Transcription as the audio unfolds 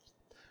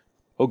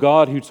O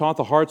God, who taught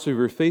the hearts of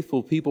your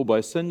faithful people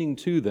by sending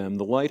to them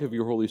the light of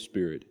your Holy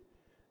Spirit,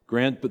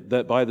 grant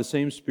us by the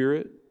same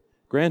Spirit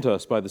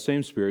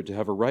to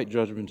have a right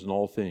judgment in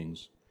all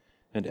things,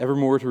 and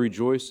evermore to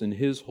rejoice in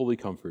his holy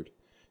comfort,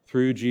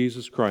 through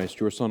Jesus Christ,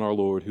 your Son, our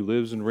Lord, who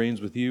lives and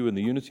reigns with you in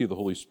the unity of the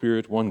Holy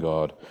Spirit, one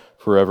God,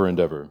 forever and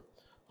ever.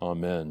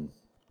 Amen.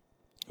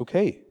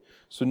 Okay,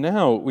 so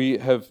now we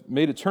have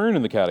made a turn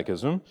in the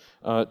Catechism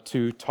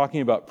to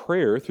talking about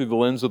prayer through the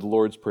lens of the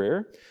Lord's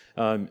Prayer.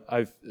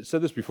 I've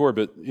said this before,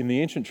 but in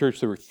the ancient church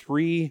there were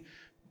three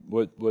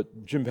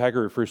what Jim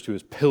Packer refers to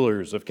as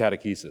pillars of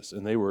catechesis,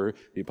 and they were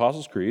the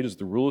Apostles' Creed as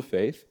the rule of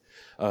faith,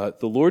 the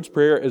Lord's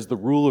Prayer as the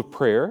rule of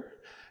prayer,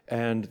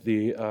 and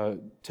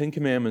the Ten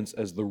Commandments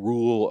as the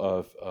rule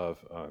of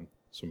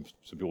some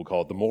people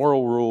call it the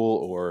moral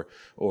rule,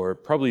 or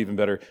probably even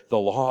better, the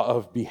law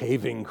of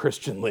behaving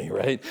Christianly,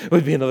 right?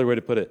 Would be another way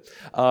to put it.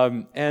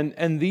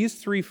 And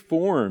these three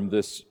form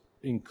this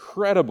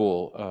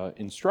incredible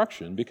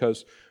instruction,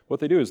 because what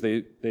they do is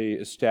they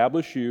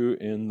establish you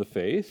in the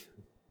faith,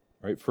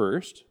 right,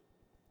 first,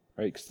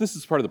 right? Because this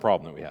is part of the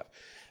problem that we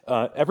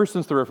have. Ever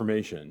since the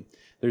Reformation,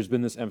 there's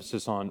been this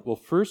emphasis on, well,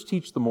 first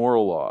teach the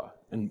moral law.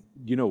 And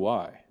you know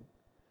why?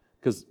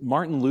 Because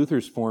Martin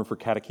Luther's form for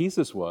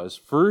catechesis was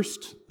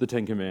first the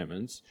Ten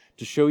Commandments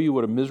to show you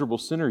what a miserable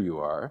sinner you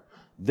are,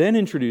 then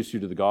introduce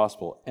you to the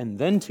gospel, and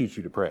then teach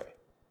you to pray.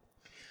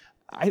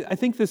 I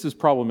think this is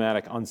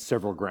problematic on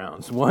several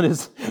grounds. One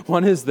is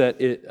that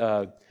it,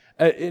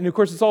 and of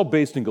course it's all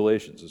based in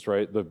Galatians, it's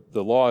right?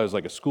 The law is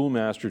like a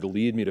schoolmaster to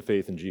lead me to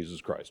faith in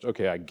Jesus Christ.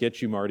 Okay, I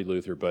get you, Marty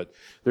Luther, but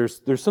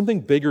there's something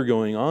bigger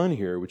going on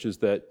here, which is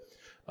that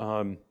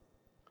I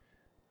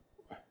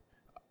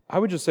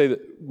would just say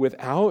that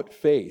without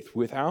faith,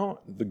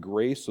 without the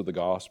grace of the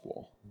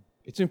gospel,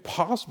 it's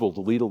impossible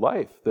to lead a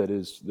life that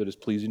is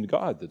pleasing to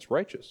God, that's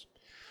righteous.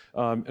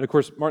 And of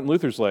course, Martin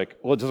Luther's like,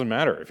 well, it doesn't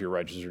matter if you're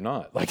righteous or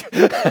not. Like,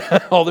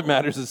 all that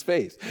matters is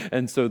faith.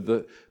 And so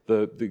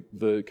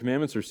the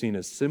commandments are seen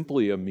as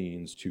simply a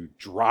means to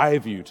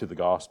drive you to the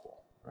gospel,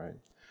 right?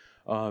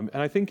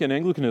 And I think in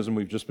Anglicanism,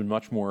 we've just been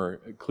much more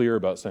clear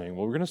about saying,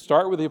 well, we're going to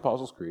start with the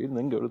Apostles' Creed, and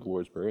then go to the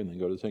Lord's Prayer, and then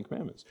go to the Ten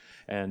Commandments.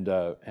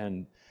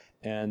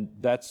 And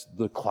that's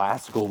the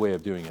classical way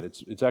of doing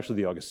it. It's actually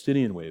the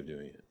Augustinian way of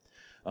doing it.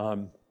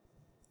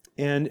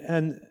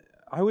 And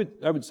I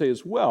would say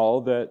as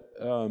well that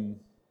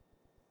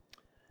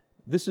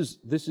this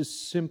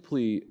is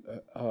simply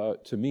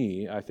to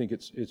me, I think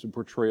it's a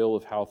portrayal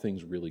of how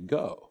things really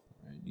go.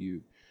 Right?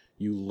 You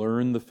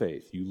learn the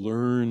faith, you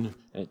learn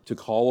to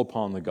call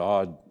upon the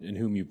God in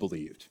whom you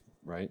believed,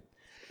 right?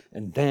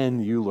 And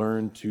then you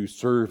learn to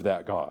serve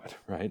that God,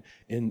 right?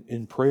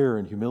 In prayer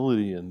and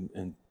humility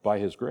and by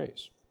His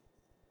grace.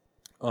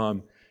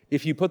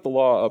 If you put the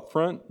law up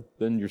front,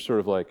 then you're sort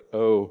of like,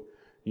 oh,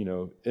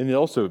 and it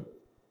also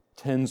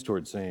tends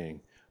towards saying,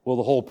 well,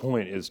 the whole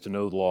point is to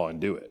know the law and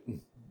do it.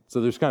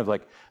 So there's kind of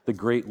like the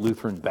great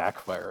Lutheran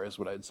backfire is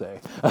what I'd say.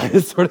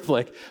 It's sort of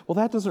like, well,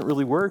 that doesn't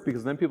really work,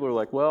 because then people are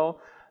like, well,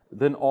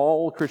 then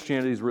all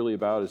Christianity is really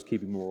about is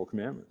keeping moral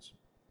commandments.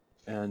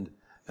 And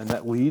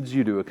that leads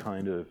you to a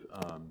kind of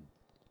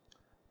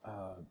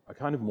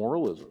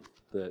moralism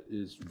that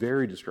is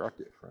very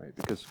destructive, right?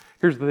 Because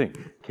here's the thing,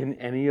 can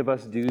any of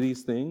us do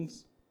these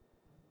things?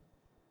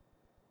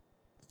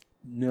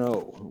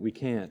 No, we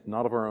can't,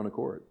 not of our own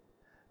accord.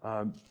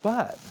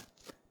 But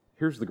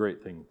here's the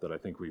great thing that I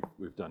think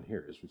we've done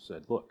here, is we've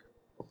said, look,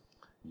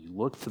 you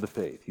look to the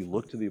faith, you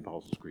look to the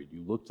Apostles' Creed,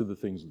 you look to the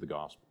things of the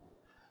gospel,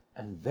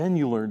 and then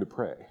you learn to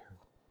pray.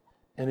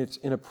 And it's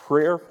in a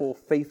prayerful,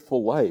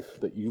 faithful life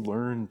that you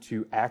learn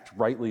to act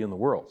rightly in the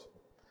world.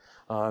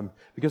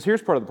 Because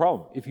here's part of the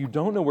problem. If you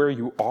don't know where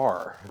you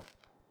are,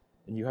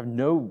 and you have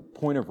no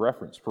point of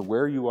reference for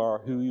where you are,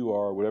 who you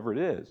are, whatever it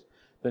is,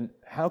 then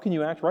how can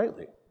you act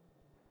rightly?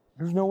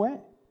 There's no way.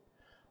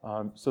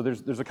 So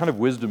there's a kind of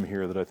wisdom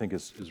here that I think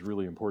is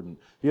really important.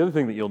 The other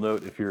thing that you'll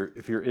note if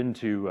you're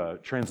into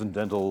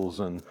transcendentals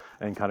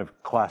and kind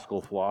of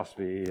classical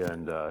philosophy,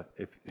 and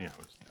if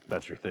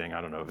that's your thing, I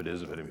don't know if it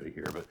is of anybody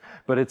here,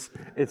 but it's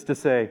to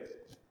say,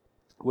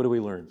 what do we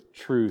learn?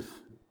 Truth.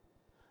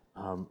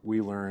 We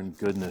learn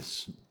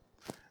goodness,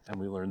 and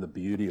we learn the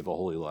beauty of a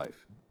holy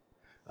life.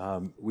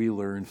 We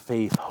learn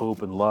faith,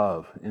 hope, and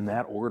love in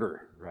that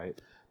order, right?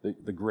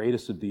 The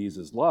greatest of these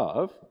is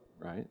love,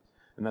 right?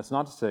 And that's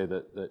not to say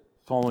that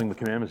following the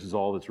commandments is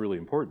all that's really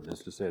important.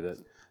 It's to say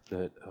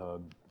that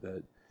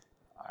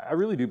I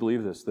really do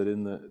believe this, that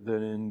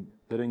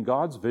in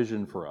God's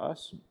vision for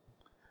us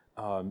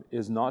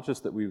is not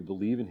just that we would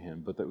believe in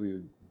Him, but that we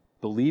would,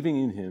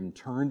 believing in Him,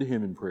 turn to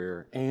Him in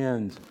prayer,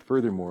 and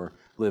furthermore,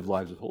 live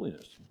lives of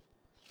holiness.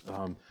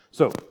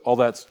 So all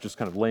that's just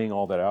kind of laying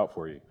all that out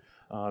for you.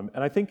 And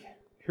I think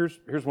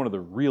here's one of the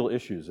real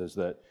issues, is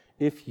that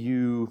if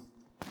you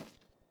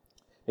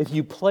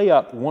play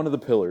up one of the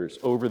pillars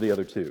over the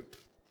other two,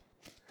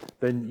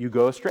 then you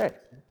go astray,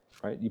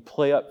 right? You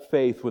play up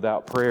faith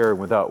without prayer and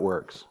without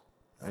works,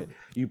 right?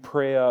 You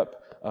pray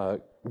up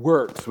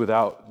works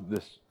without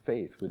this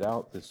faith,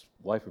 without this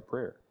life of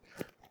prayer.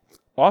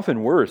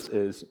 Often worse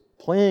is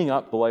playing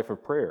up the life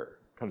of prayer,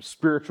 kind of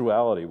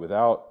spirituality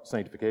without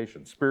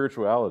sanctification,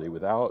 spirituality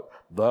without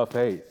the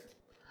faith,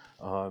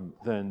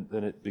 then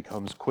it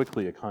becomes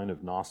quickly a kind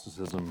of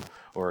Gnosticism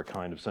or a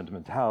kind of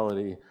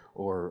sentimentality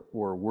or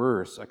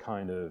worse, a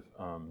kind of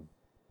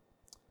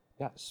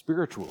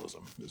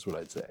spiritualism is what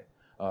I'd say.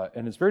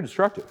 And it's very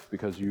destructive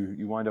because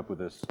you wind up with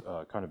this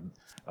kind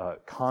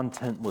of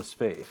contentless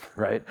faith,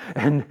 right?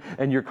 And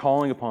you're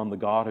calling upon the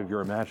God of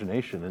your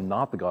imagination and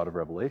not the God of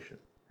revelation.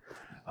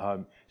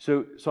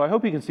 So I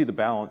hope you can see the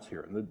balance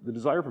here. And the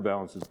desire for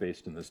balance is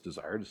based in this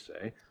desire to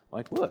say,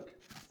 like, look,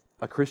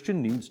 a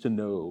Christian needs to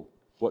know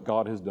what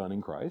God has done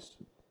in Christ,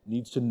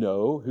 needs to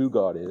know who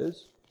God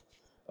is,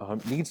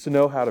 needs to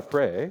know how to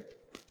pray,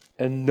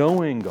 and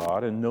knowing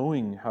God and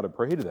knowing how to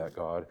pray to that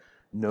God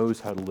knows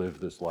how to live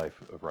this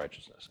life of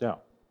righteousness. Now,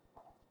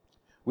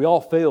 we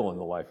all fail in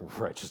the life of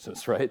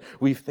righteousness, right?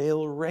 We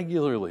fail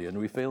regularly, and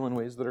we fail in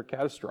ways that are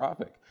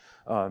catastrophic.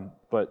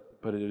 But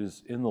it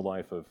is in the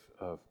life of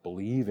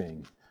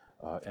believing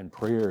and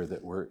prayer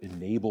that we're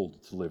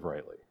enabled to live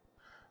rightly.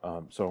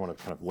 So I want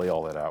to kind of lay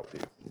all that out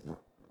with you.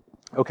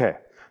 Okay,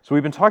 so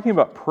we've been talking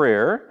about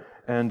prayer,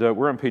 and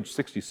we're on page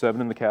 67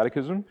 in the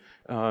Catechism.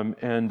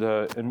 And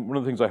one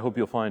of the things I hope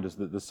you'll find is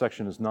that this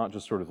section is not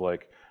just sort of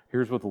like,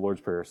 here's what the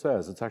Lord's Prayer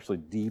says. It's actually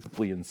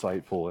deeply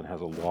insightful and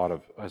has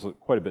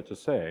quite a bit to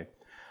say.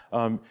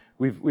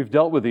 We've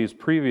dealt with these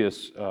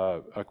previous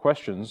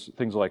questions,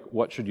 things like,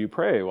 what should you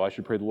pray? Well, I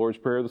should pray the Lord's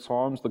Prayer, the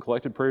Psalms, the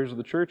collected prayers of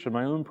the Church, and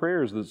my own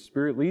prayers that the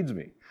Spirit leads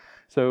me.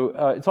 So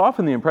it's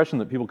often the impression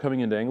that people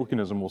coming into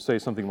Anglicanism will say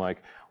something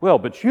like, well,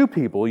 but you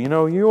people,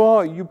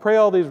 you pray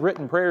all these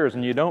written prayers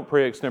and you don't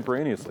pray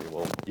extemporaneously.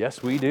 Well,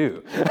 yes, we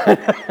do.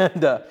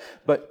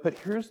 But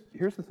here's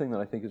the thing that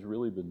I think has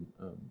really been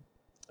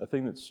a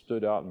thing that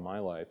stood out in my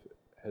life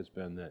has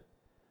been that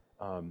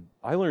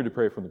I learned to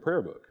pray from the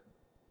prayer book.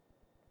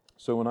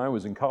 So when I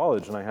was in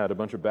college and I had a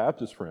bunch of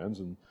Baptist friends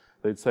and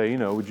they'd say,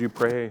 would you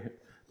pray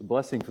the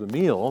blessing for the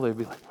meal? They'd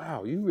be like,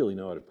 wow, you really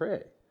know how to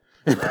pray.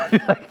 And I'd be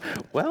like,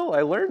 well,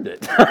 I learned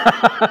it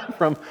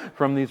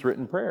from these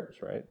written prayers,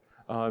 right?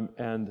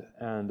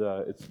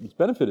 It's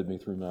benefited me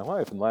through my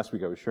life. And last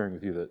week I was sharing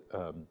with you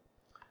that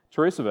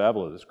Teresa of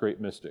Avila, this great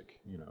mystic,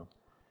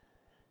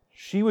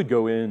 she would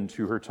go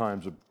into her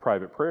times of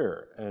private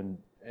prayer, and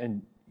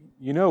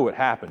you know what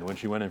happened when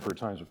she went in for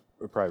times of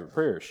private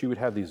prayer. She would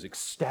have these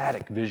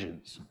ecstatic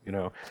visions,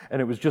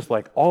 and it was just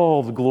like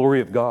all the glory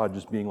of God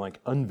just being like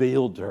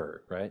unveiled to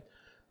her, right?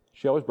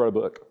 She always brought a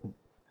book.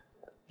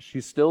 She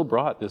still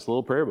brought this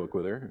little prayer book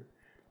with her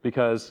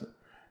because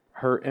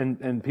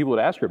and people would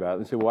ask her about it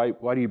and say,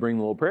 why do you bring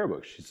the little prayer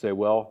book? She'd say,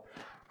 well,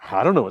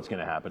 I don't know what's going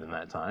to happen in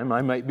that time.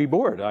 I might be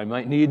bored. I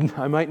might need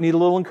a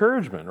little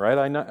encouragement, right?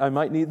 I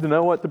might need to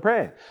know what to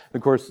pray.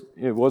 Of course,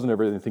 it wasn't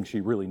everything she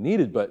really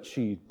needed, but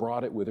she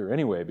brought it with her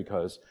anyway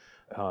because,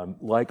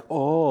 like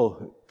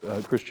all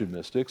Christian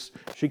mystics,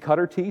 she cut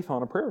her teeth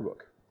on a prayer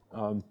book.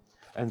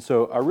 And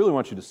so I really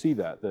want you to see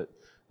that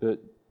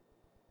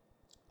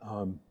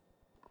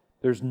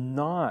there's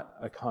not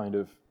a kind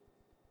of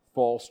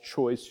false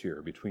choice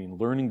here between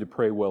learning to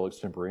pray well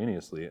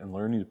extemporaneously and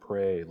learning to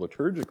pray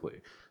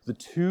liturgically. The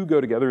two go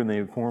together and they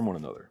inform one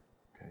another.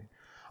 Okay?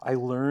 I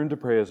learned to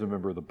pray as a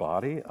member of the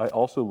body. I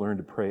also learned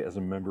to pray as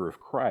a member of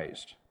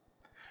Christ,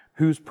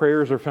 whose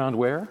prayers are found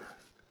where?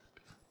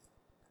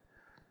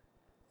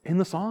 In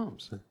the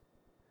Psalms.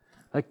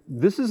 Like,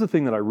 this is the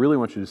thing that I really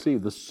want you to see.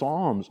 The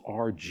Psalms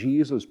are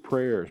Jesus'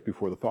 prayers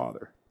before the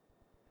Father.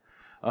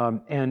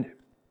 And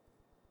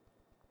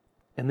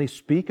they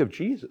speak of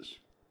Jesus.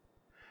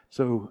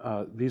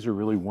 So these are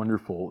really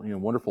wonderful,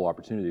 wonderful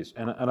opportunities.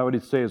 And I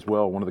would say as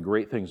well, one of the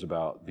great things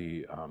about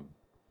the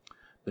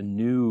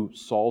new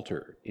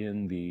Psalter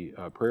in the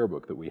prayer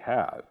book that we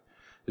have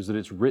is that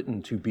it's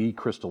written to be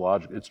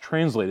Christological. It's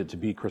translated to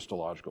be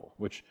Christological,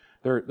 which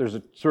there's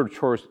a sort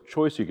of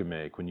choice you can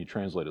make when you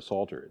translate a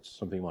Psalter. It's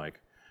something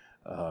like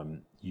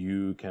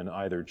you can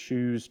either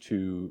choose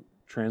to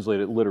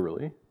translate it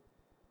literally,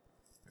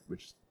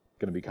 which is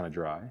going to be kind of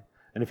dry.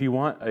 And if you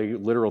want a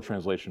literal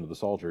translation of the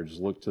Psalter,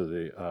 just look to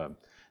the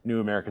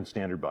New American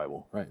Standard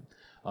Bible, right?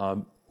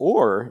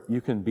 Or you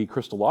can be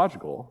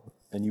Christological,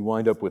 and you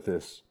wind up with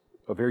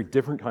a very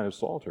different kind of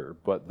Psalter,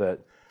 but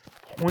that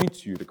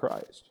points you to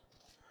Christ.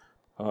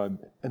 And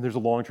there's a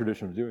long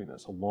tradition of doing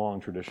this, a long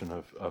tradition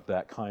of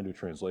that kind of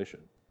translation.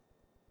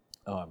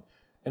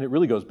 And it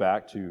really goes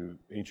back to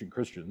ancient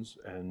Christians,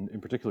 and in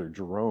particular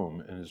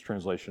Jerome and his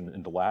translation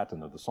into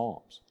Latin of the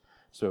Psalms.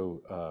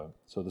 So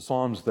the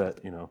Psalms that,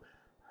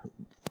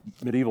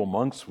 medieval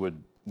monks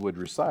would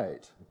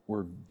recite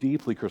were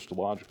deeply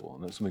Christological,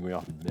 and that's something we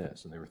often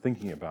miss. And they were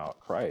thinking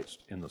about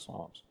Christ in the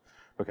Psalms.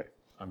 Okay,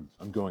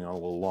 I'm going on a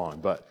little long,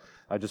 but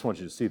I just want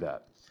you to see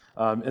that.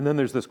 And then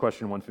there's this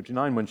question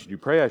 159, when should you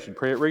pray? I should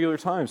pray at regular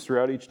times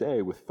throughout each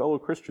day with fellow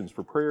Christians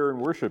for prayer and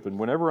worship, and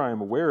whenever I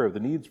am aware of the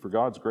needs for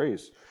God's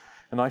grace.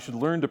 And I should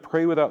learn to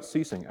pray without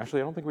ceasing.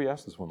 Actually, I don't think we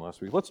asked this one last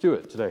week. Let's do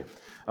it today.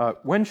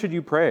 When should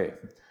you pray?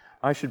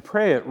 I should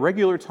pray at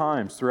regular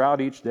times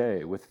throughout each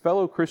day with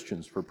fellow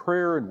Christians for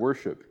prayer and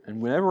worship, and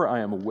whenever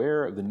I am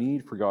aware of the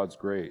need for God's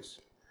grace.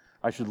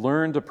 I should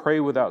learn to pray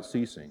without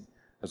ceasing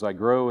as I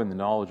grow in the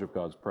knowledge of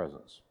God's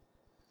presence.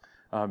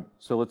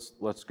 So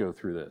let's go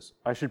through this.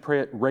 I should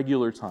pray at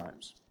regular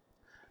times.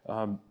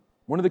 One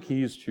of the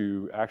keys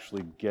to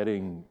actually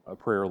getting a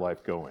prayer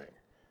life going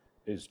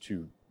is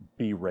to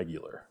be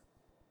regular,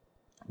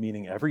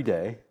 meaning every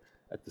day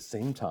at the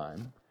same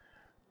time,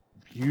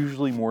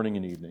 usually morning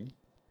and evening.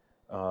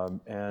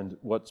 And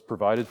what's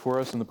provided for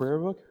us in the prayer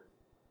book?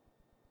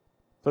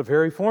 The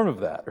very form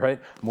of that, right?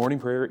 Morning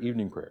prayer,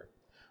 evening prayer.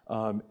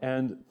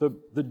 And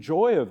the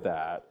joy of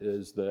that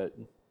is that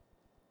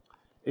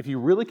if you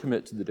really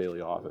commit to the daily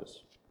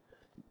office,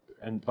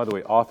 and by the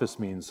way, office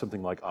means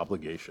something like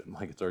obligation,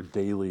 like it's our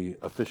daily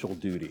official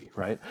duty,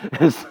 right?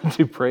 Is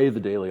to pray the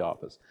daily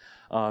office.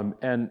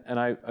 And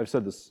I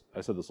said this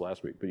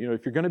last week, but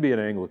if you're going to be an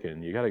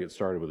Anglican, you got to get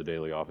started with the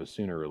daily office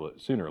sooner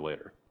or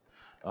later,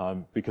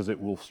 because it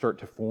will start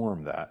to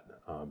form that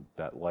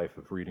life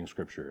of reading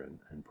Scripture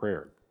and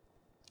prayer.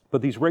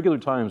 But these regular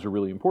times are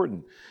really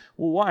important.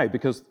 Well, why?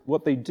 Because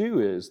what they do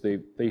is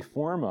they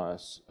form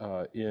us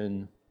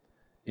in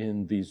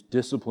these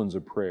disciplines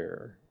of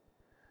prayer,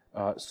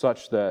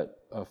 such that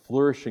a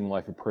flourishing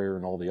life of prayer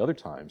in all the other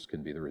times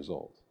can be the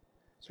result.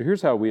 So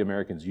here's how we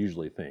Americans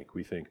usually think.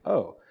 We think,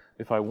 oh,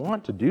 if I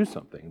want to do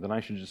something, then I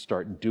should just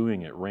start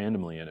doing it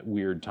randomly and at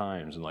weird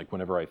times and like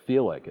whenever I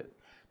feel like it,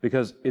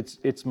 because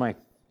it's my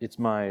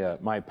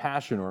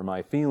passion or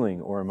my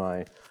feeling or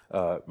my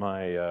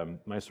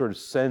sort of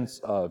sense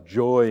of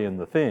joy in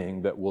the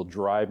thing that will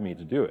drive me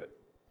to do it.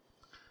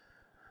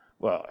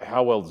 Well,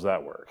 how well does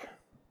that work?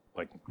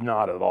 Like,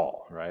 not at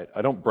all, right?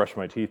 I don't brush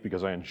my teeth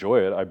because I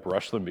enjoy it. I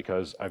brush them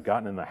because I've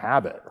gotten in the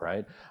habit,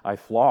 right? I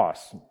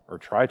floss, or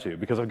try to,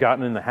 because I've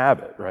gotten in the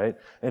habit, right?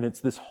 And it's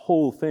this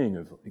whole thing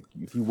of,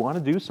 if you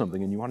want to do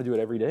something and you want to do it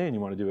every day and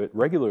you want to do it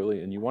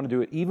regularly and you want to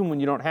do it even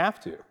when you don't have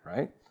to,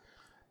 right?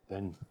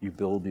 Then you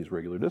build these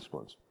regular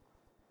disciplines.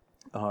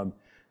 And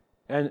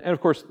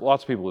of course,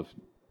 lots of people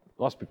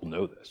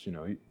know this.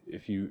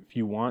 If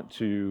you want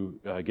to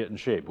get in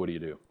shape, what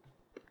do?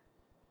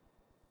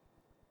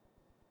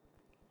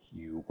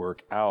 You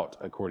work out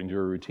according to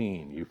a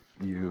routine.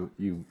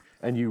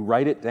 You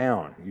write it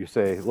down. You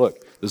say,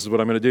 look, this is what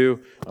I'm going to do.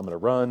 I'm going to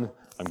run.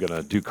 I'm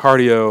going to do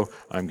cardio.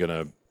 I'm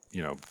going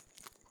to,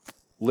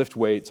 lift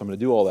weights. I'm going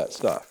to do all that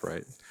stuff,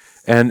 right?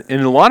 And in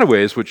a lot of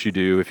ways, what you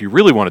do, if you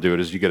really want to do it,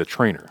 is you get a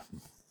trainer,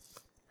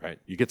 right?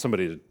 You get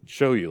somebody to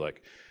show you,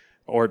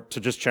 or to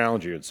just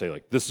challenge you and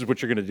say, this is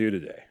what you're going to do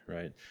today,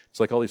 right? It's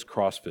like all these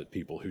CrossFit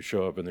people who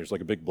show up and there's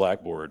like a big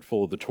blackboard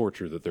full of the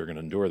torture that they're going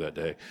to endure that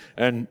day.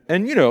 And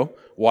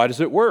why does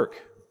it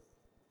work?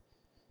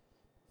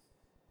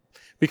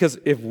 Because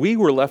if we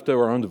were left to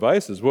our own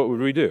devices, what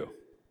would we do?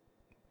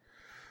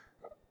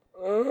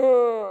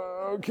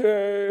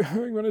 Okay,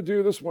 I'm going to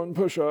do this one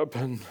push-up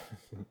and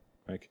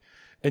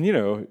I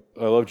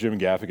love Jim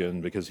Gaffigan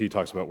because he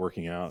talks about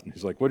working out, and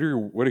he's like, "What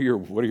are your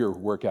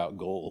workout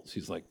goals?"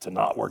 He's like, "To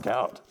not work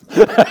out."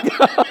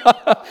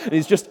 And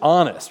he's just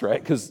honest, right?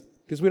 Because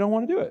we don't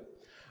want to do it.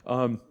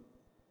 And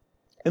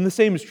the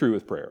same is true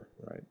with prayer,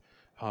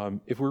 right?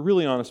 If we're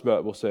really honest about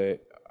it, we'll say,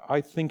 "I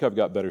think I've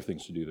got better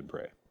things to do than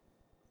pray."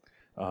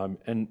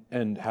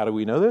 And how do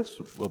we know this?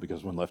 Well,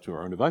 because when left to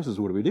our own devices,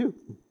 what do?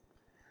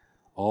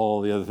 All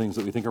the other things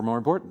that we think are more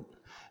important.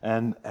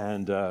 And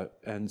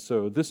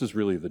so this is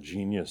really the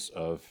genius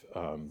of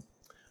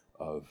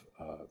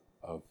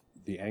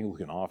the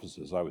Anglican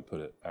offices, I would put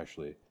it,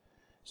 actually.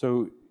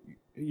 So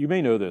you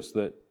may know this,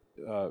 that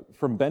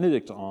from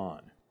Benedict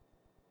on,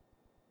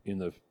 in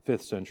the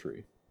 5th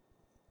century,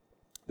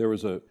 there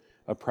was a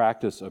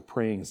practice of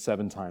praying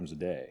 7 times a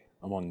day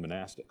among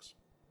monastics.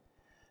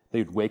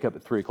 They'd wake up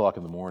at 3 o'clock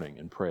in the morning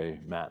and pray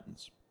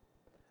matins.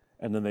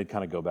 And then they'd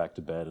kind of go back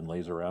to bed and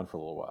laze around for a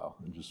little while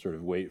and just sort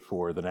of wait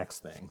for the next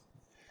thing.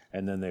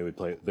 And then they would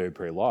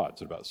pray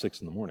lauds at about 6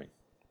 in the morning.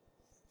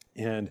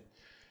 And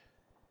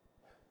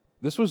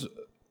this was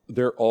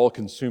their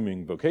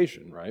all-consuming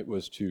vocation, right?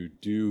 Was to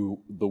do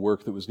the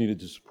work that was needed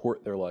to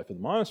support their life in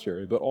the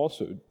monastery, but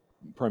also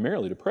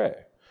primarily to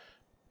pray.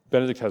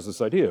 Benedict has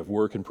this idea of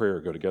work and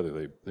prayer go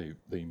together.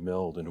 They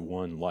meld into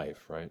one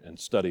life, right? And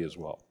study as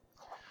well.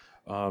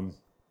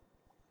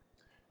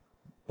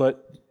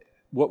 But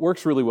what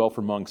works really well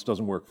for monks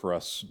doesn't work for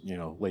us,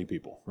 lay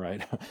people,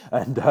 right?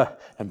 and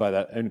by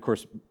that, and of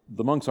course,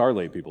 the monks are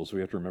lay people, so we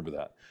have to remember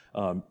that.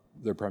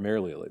 They're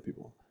primarily lay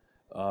people.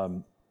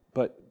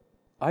 But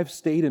I've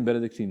stayed in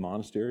Benedictine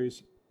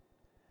monasteries,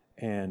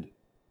 and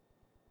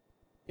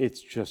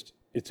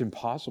it's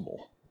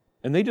impossible.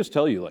 And they just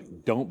tell you,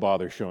 don't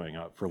bother showing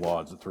up for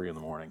lauds at 3 in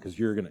the morning, because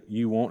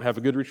you won't have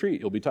a good retreat.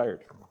 You'll be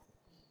tired,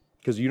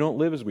 because you don't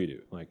live as we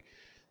do.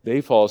 They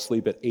fall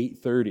asleep at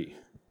 8:30,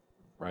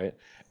 right?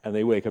 And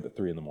they wake up at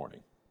 3 in the morning.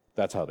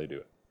 That's how they do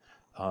it.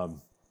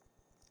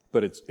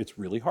 But it's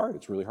really hard.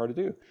 It's really hard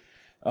to do.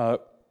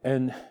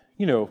 And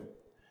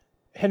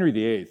Henry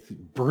VIII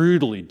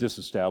brutally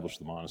disestablished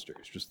the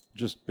monasteries,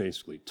 just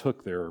basically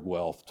took their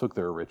wealth, took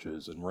their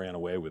riches, and ran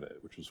away with it,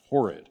 which was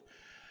horrid.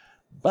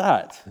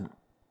 But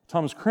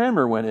Thomas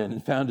Cranmer went in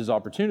and found his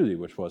opportunity,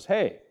 which was,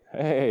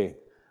 hey,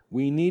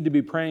 we need to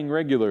be praying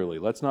regularly.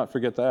 Let's not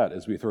forget that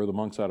as we throw the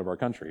monks out of our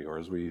country or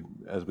as we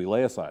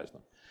laicize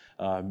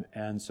them.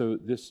 And so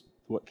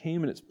what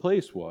came in its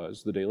place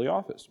was the daily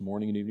office,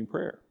 morning and evening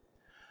prayer.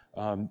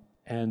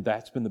 And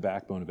that's been the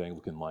backbone of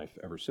Anglican life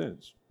ever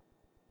since.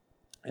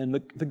 And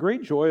the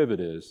great joy of it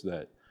is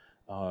that,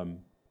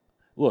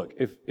 look,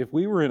 if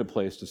we were in a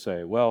place to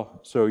say, well,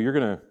 so you're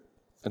going to,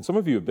 and some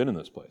of you have been in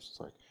this place, it's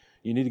like,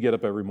 you need to get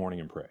up every morning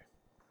and pray.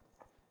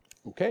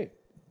 Okay.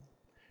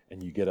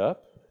 And you get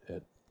up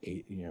at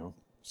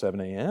 7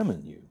 a.m.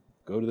 and you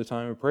go to the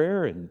time of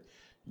prayer and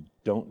you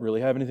don't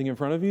really have anything in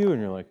front of you and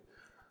you're like,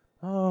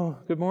 oh,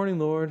 good morning,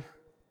 Lord.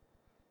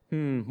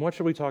 What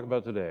should we talk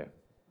about today?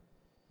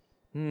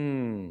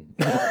 And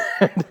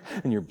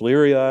you're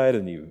bleary-eyed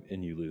and you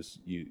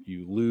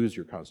lose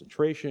your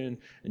concentration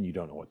and you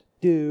don't know what to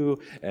do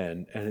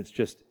and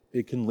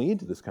it can lead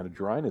to this kind of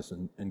dryness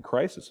and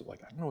crisis of like,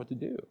 I don't know what to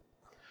do.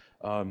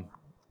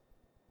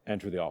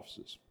 Enter the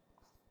offices.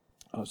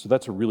 So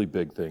that's a really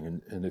big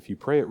thing. And if you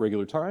pray at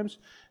regular times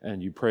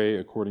and you pray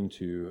according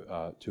to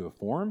a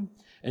form,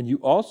 and you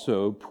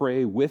also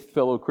pray with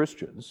fellow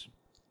Christians,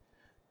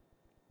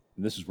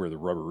 and this is where the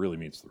rubber really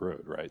meets the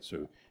road, right?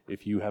 So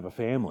if you have a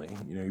family,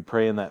 you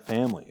pray in that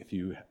family. If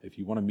you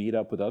want to meet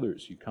up with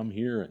others, you come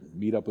here and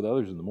meet up with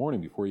others in the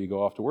morning before you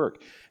go off to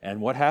work.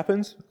 And what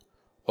happens?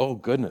 Oh,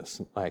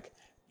 goodness, like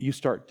you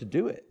start to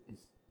do it.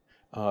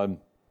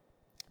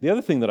 The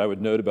other thing that I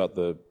would note about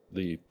the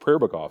prayer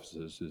book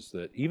offices is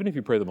that even if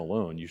you pray them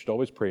alone, you should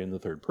always pray in the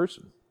third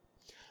person.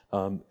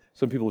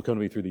 Some people have come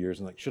to me through the years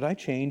and like, should I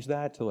change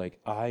that to like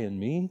I and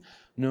me?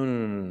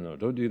 No,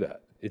 don't do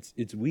that.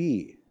 It's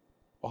we,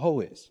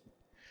 always,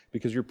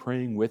 because you're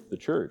praying with the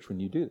church when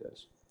you do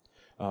this.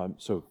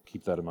 So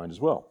keep that in mind as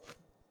well.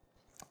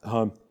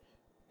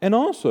 And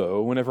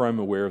also, whenever I'm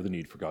aware of the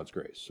need for God's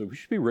grace. So we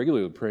should be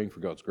regularly praying for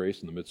God's grace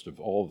in the midst of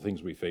all the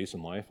things we face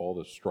in life, all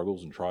the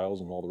struggles and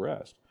trials and all the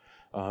rest.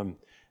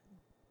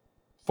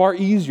 Far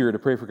easier to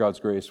pray for God's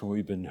grace when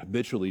we've been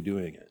habitually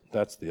doing it.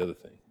 That's the other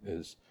thing,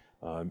 is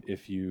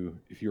if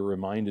you're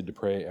reminded to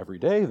pray every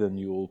day, then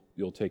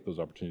you'll take those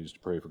opportunities to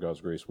pray for God's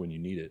grace when you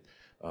need it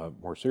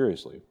more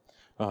seriously.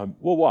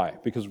 Well, why?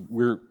 Because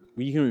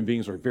we human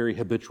beings are very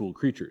habitual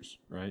creatures,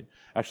 right?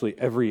 Actually,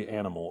 every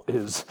animal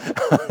is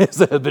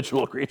a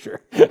habitual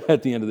creature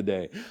at the end of the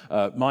day.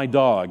 My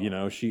dog,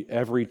 she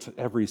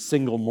every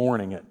single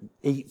morning at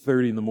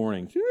 8:30 in the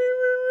morning.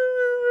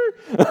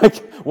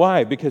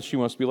 Why? Because she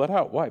wants to be let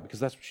out. Why? Because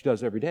that's what she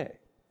does every day.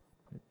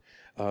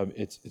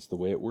 It's the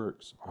way it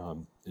works,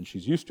 and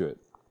she's used to it.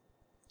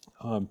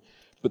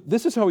 But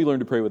this is how we learn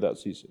to pray without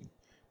ceasing.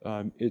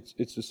 It's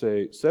to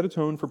say, set a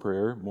tone for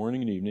prayer,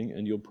 morning and evening,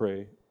 and you'll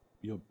pray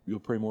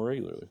more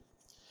regularly.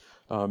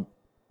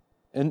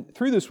 And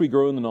through this, we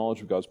grow in the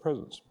knowledge of God's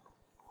presence.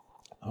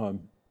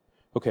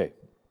 Okay,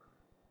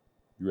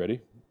 you ready?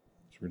 So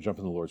we're going to jump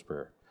into the Lord's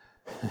Prayer.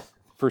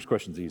 First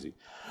question's easy.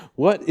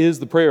 What is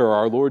the prayer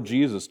our Lord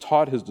Jesus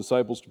taught his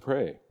disciples to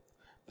pray?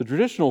 The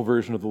traditional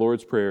version of the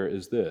Lord's Prayer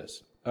is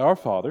this: Our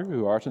Father,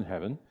 who art in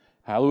heaven,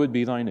 hallowed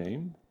be thy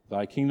name.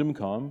 Thy kingdom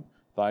come,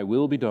 thy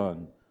will be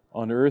done,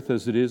 on earth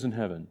as it is in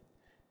heaven.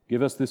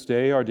 Give us this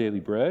day our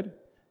daily bread,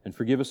 and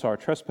forgive us our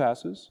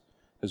trespasses,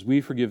 as we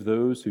forgive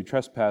those who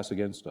trespass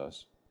against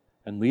us.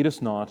 And lead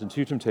us not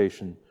into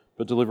temptation,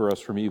 but deliver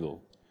us from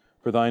evil.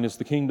 For thine is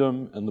the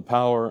kingdom, and the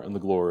power, and the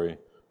glory,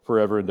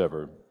 forever and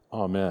ever.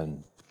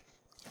 Amen.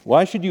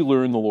 Why should you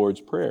learn the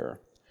Lord's Prayer?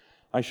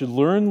 I should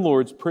learn the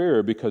Lord's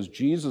Prayer because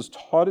Jesus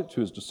taught it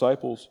to his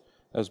disciples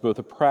as both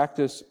a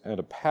practice and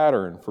a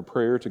pattern for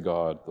prayer to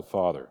God the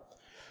Father.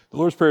 The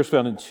Lord's Prayer is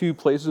found in two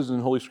places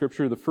in Holy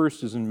Scripture. The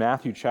first is in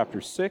Matthew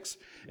chapter 6.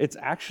 It's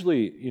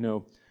actually,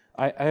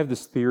 I have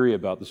this theory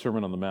about the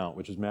Sermon on the Mount,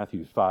 which is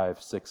Matthew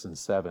 5, 6, and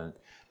 7,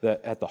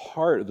 that at the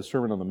heart of the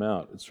Sermon on the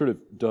Mount, it's sort of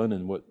done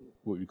in what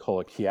we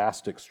call a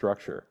chiastic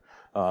structure,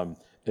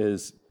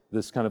 is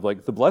this kind of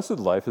like the blessed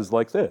life is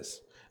like this.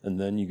 And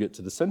then you get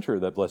to the center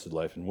of that blessed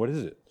life, and what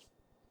is it?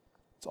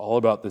 It's all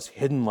about this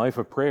hidden life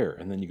of prayer,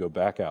 and then you go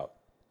back out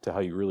to how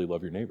you really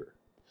love your neighbor.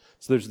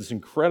 So there's this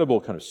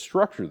incredible kind of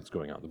structure that's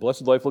going on. The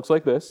blessed life looks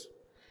like this.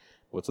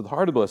 What's at the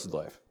heart of the blessed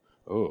life?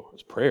 Oh,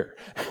 it's prayer.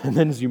 And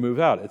then as you move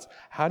out, it's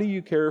how do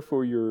you care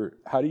for your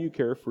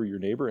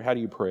neighbor? How do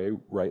you pray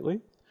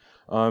rightly?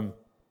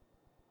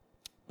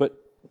 But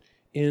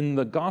in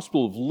the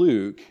Gospel of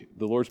Luke,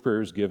 the Lord's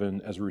Prayer is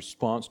given as a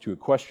response to a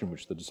question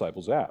which the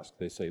disciples ask.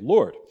 They say,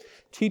 Lord,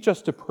 teach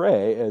us to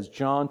pray as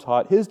John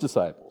taught his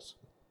disciples.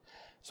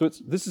 So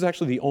this is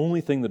actually the only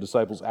thing the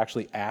disciples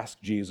actually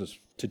asked Jesus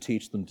to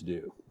teach them to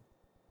do.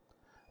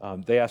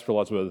 They ask for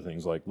lots of other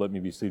things, like, let me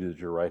be seated at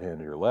your right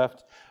hand or your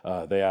left.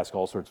 They ask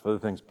all sorts of other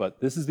things, but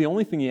this is the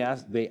only thing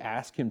they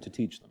ask him to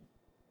teach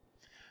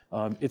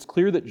them. It's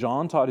clear that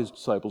John taught his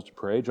disciples to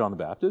pray, John the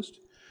Baptist,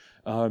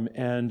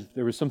 And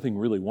there was something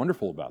really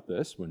wonderful about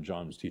this when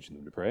John was teaching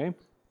them to pray.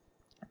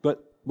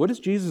 But what does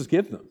Jesus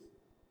give them?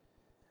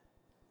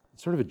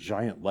 It's sort of a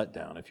giant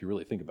letdown if you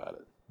really think about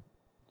it.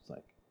 It's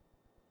like,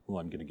 well,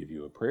 I'm going to give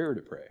you a prayer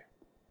to pray.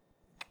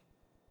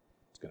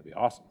 It's going to be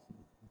awesome.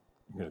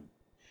 You're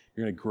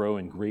going to grow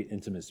in great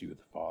intimacy with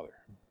the Father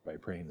by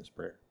praying this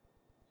prayer.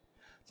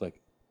 It's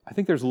like, I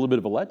think there's a little bit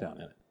of a letdown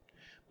in it.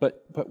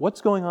 But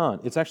what's going on?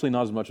 It's actually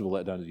not as much of a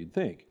letdown as you'd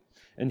think.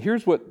 And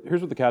here's what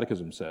the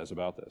Catechism says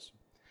about this.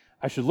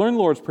 I should learn the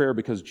Lord's Prayer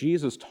because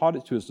Jesus taught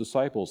it to his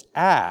disciples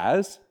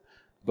as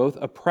both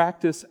a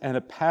practice and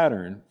a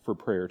pattern for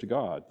prayer to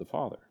God, the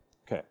Father.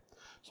 Okay,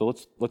 so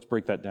let's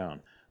break that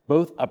down.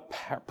 Both a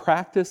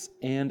practice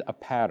and a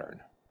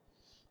pattern.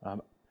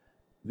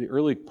 The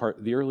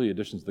early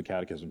editions of the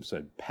Catechism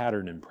said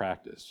pattern and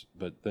practice,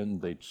 but then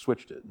they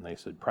switched it and they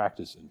said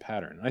practice and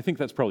pattern. And I think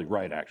that's probably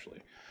right,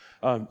 actually.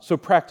 So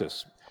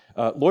practice.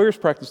 Lawyers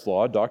practice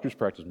law, doctors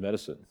practice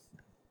medicine.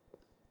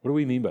 What do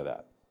we mean by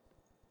that?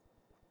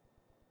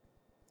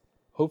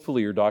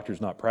 Hopefully your doctor's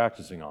not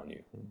practicing on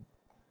you.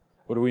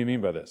 What do we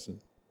mean by this?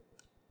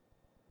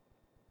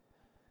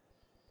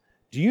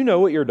 Do you know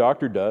what your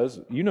doctor does?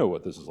 You know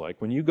what this is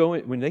like. When you go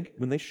in,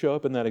 when they show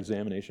up in that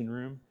examination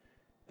room,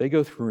 they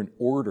go through an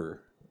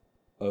order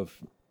of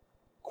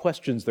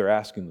questions they're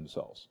asking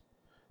themselves.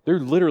 They're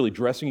literally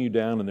dressing you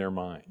down in their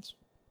minds.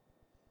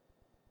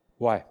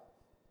 Why?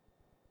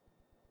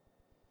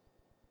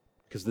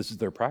 Because this is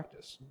their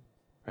practice,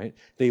 right?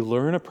 They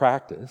learn a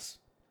practice,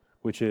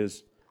 which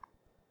is,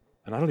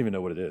 and I don't even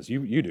know what it is.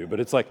 You do, but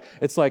it's like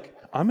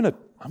I'm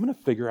gonna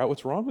figure out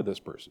what's wrong with this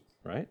person,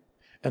 right?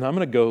 And I'm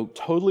gonna go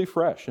totally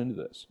fresh into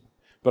this,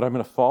 but I'm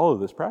gonna follow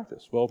this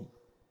practice. Well,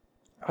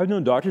 I've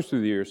known doctors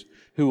through the years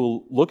who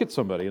will look at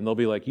somebody and they'll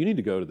be like, "You need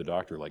to go to the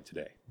doctor like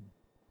today."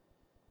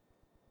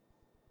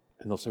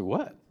 And they'll say,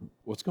 "What?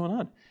 What's going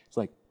on?" It's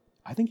like,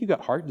 "I think you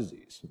got heart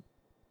disease."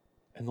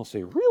 And they'll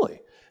say,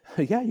 "Really?"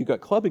 "Yeah, you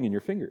got clubbing in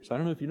your fingers. I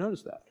don't know if you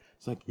noticed that."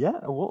 It's like, "Yeah,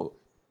 well,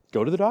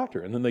 go to the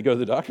doctor." And then they go to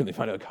the doctor and they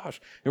find out,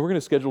 "Gosh, and we're going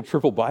to schedule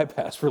triple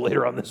bypass for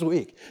later on this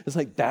week." It's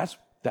like, that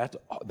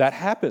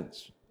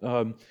happens.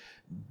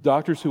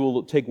 Doctors who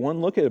will take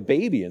one look at a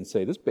baby and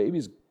say, "This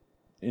baby's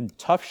in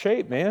tough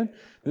shape, man.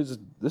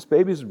 This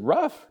baby's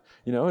rough.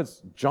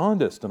 It's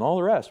jaundiced and all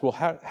the rest." Well,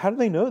 how do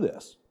they know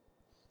this?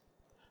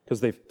 Because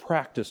they've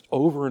practiced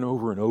over and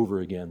over and over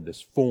again this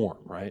form,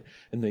 right?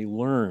 And they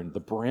learn the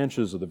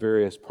branches of the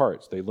various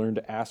parts. They learn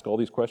to ask all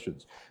these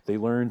questions. They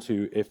learn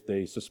to, if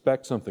they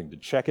suspect something, to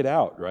check it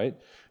out, right?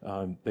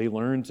 They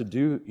learn to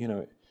do,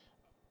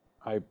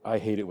 I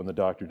hate it when the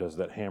doctor does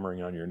that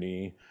hammering on your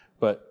knee,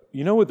 but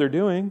you know what they're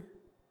doing?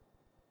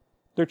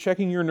 They're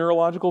checking your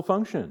neurological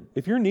function.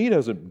 If your knee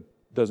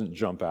doesn't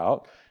jump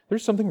out,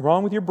 there's something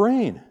wrong with your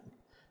brain.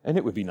 And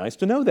it would be nice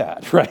to know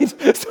that, right?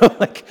 So,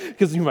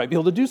 because you might be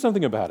able to do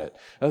something about it.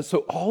 So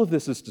all of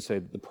this is to say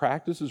that the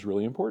practice is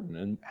really important.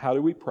 And how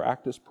do we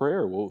practice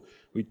prayer? Well,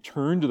 we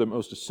turn to the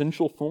most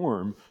essential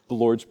form, the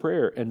Lord's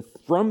Prayer, and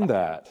from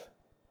that,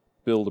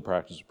 build a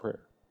practice of prayer.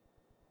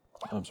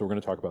 So we're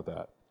going to talk about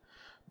that.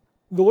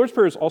 The Lord's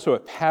Prayer is also a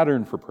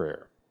pattern for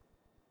prayer.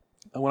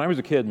 When I was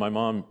a kid, my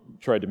mom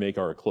tried to make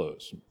our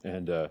clothes,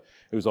 and it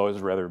was always a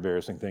rather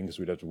embarrassing thing because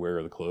we'd have to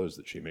wear the clothes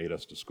that she made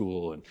us to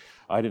school, and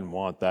I didn't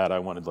want that. I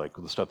wanted the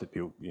stuff that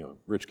people,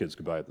 rich kids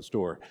could buy at the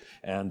store,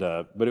 and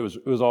but it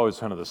was always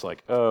kind of this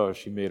oh,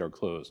 she made our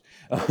clothes,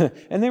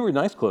 and they were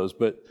nice clothes,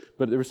 but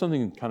there was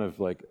something kind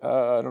of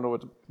I don't know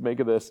what to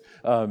make of this,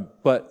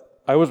 but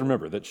I always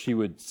remember that she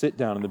would sit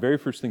down, and the very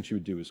first thing she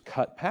would do is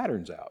cut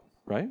patterns out,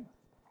 right?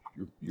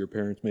 Your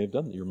parents may have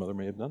done that. Your mother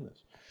may have done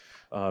this.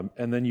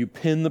 And then you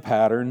pin the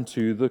pattern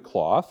to the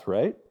cloth,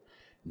 right?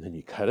 And then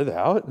you cut it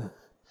out,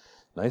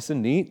 nice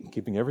and neat,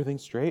 keeping everything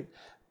straight.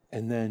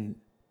 And then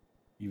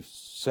you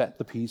set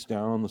the piece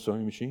down on the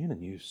sewing machine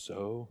and you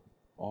sew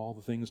all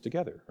the things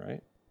together,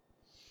 right?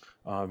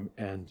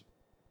 And,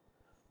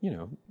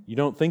 you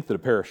don't think that a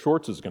pair of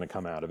shorts is going to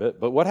come out of it,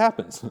 but what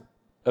happens?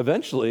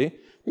 Eventually,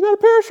 you got a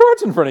pair of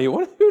shorts in front of you.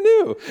 Who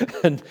knew?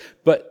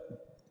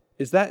 But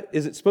is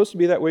it supposed to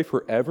be that way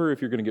forever if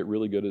you're going to get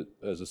really good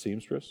as a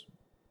seamstress?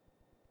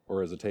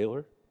 Or as a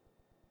tailor?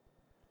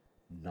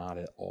 Not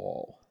at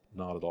all.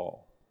 Not at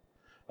all.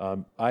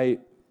 I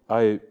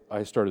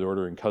started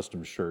ordering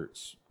custom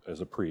shirts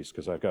as a priest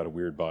because I've got a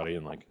weird body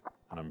and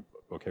I'm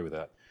okay with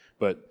that.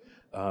 But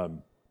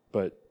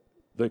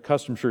the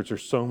custom shirts are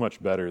so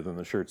much better than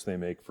the shirts they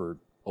make for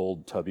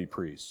old tubby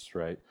priests,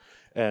 right?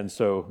 And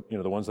so,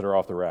 the ones that are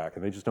off the rack,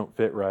 and they just don't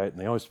fit right, and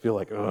they always feel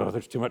like, oh,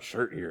 there's too much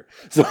shirt here.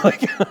 So,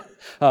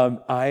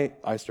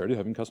 I started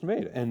having custom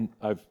made, and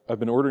I've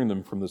been ordering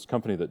them from this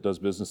company that does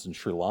business in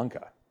Sri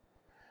Lanka,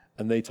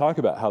 and they talk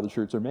about how the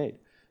shirts are made.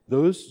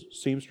 Those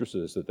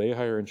seamstresses that they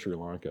hire in Sri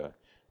Lanka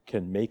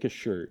can make a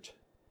shirt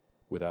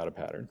without a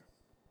pattern.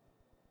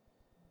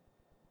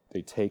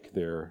 They take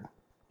their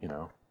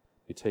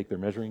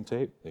measuring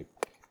tape,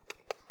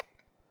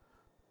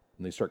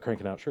 and they start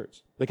cranking out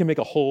shirts. They can make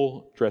a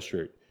whole dress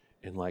shirt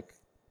in I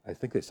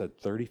think they said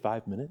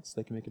 35 minutes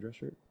they can make a dress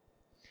shirt.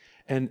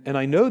 And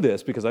I know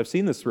this because I've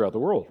seen this throughout the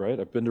world, right?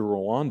 I've been to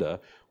Rwanda,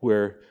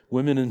 where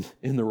women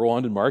in the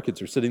Rwandan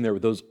markets are sitting there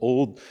with those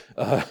old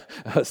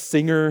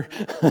Singer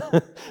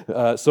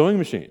sewing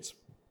machines.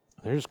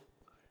 They're just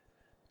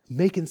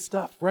making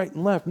stuff right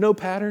and left, no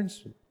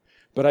patterns.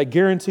 But I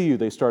guarantee you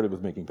they started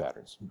with making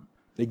patterns.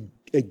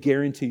 I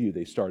guarantee you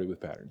they started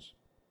with patterns.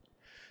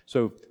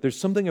 So there's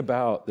something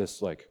about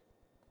this, like,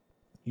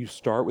 you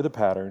start with a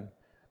pattern,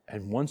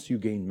 and once you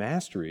gain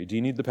mastery, do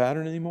you need the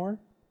pattern anymore?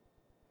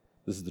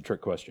 This is the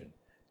trick question.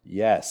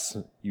 Yes,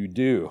 you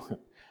do.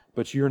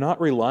 But you're not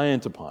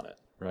reliant upon it,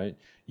 right?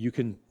 You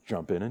can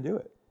jump in and do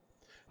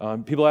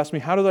it. People ask me,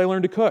 how did I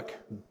learn to cook?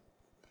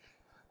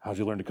 How'd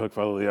you learn to cook,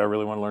 Father Lee? I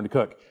really want to learn to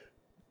cook.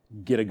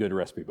 Get a good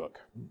recipe book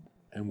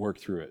and work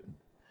through it.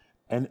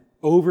 And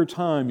over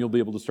time, you'll be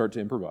able to start to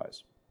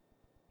improvise,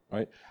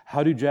 right?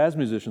 How do jazz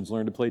musicians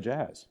learn to play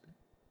jazz?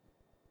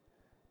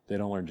 They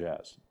don't learn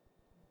jazz.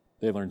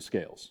 They learn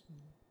scales.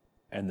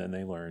 And then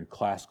they learn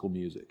classical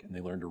music, and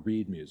they learn to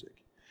read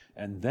music.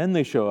 And then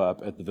they show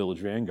up at the Village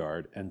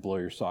Vanguard and blow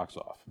your socks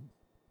off,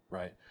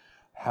 right?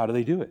 How do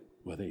they do it?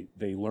 Well,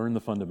 they learn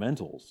the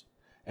fundamentals,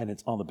 and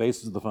it's on the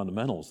basis of the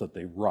fundamentals that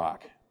they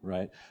rock,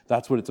 right?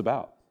 That's what it's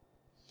about.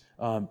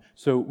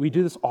 So we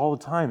do this all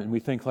the time, and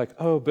we think like,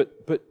 oh, but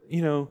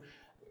you know,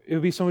 it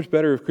would be so much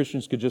better if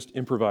Christians could just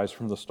improvise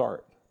from the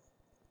start.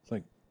 It's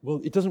like,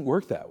 well, it doesn't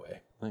work that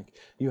way. Like,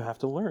 you have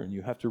to learn.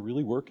 You have to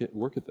really work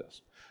at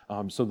this.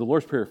 So the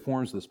Lord's Prayer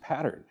forms this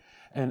pattern.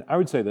 And I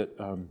would say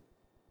that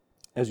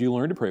as you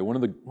learn to pray, one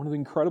of the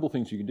incredible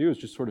things you can do is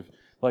just sort of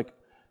like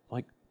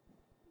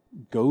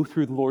go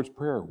through the Lord's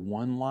Prayer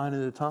one line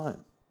at a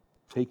time.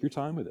 Take your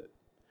time with it.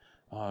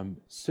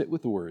 Sit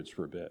with the words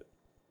for a bit.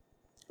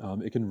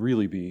 It can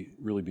really be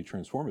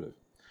transformative.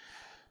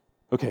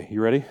 Okay,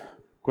 you ready?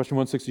 Question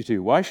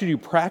 162. Why should you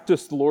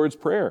practice the Lord's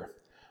Prayer?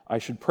 I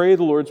should pray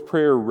the Lord's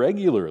Prayer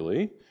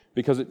regularly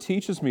because it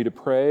teaches me to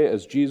pray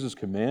as Jesus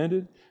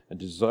commanded and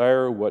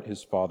desire what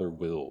his Father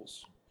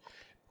wills.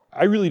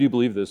 I really do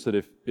believe this, that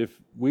if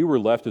we were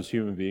left as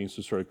human beings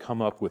to sort of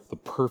come up with the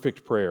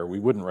perfect prayer, we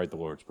wouldn't write the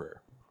Lord's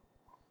Prayer.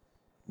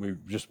 We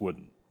just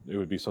wouldn't. It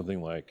would be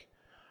something like,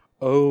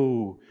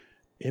 oh,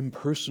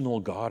 impersonal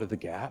God of the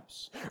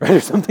gaps, right? Or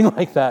something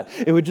like that.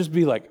 It would just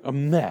be like a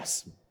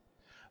mess.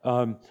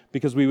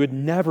 Because we would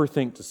never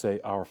think to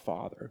say, our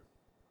Father.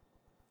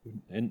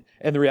 And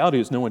the reality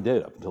is no one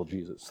did up until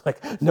Jesus.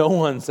 Like, no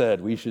one said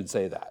we should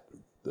say that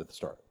at the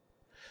start.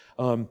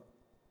 But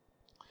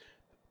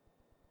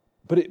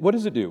what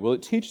does it do? Well,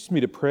 it teaches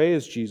me to pray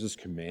as Jesus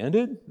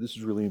commanded. This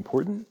is really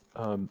important.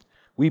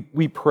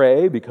 We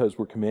pray because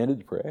we're commanded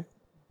to pray.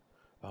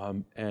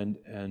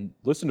 And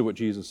listen to what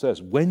Jesus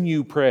says. When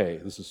you pray,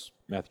 this is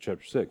Matthew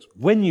chapter 6,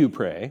 when you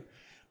pray,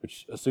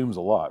 which assumes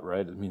a lot,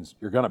 right? It means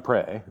you're going to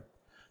pray.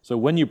 So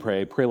when you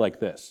pray like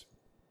this,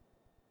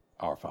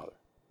 our Father.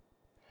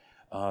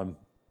 So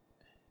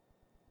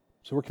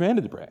we're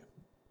commanded to pray.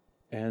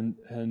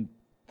 And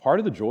part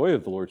of the joy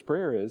of the Lord's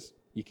Prayer is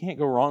you can't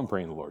go wrong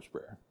praying the Lord's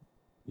Prayer.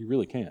 You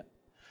really can't.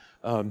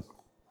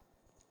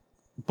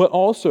 But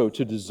also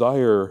to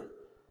desire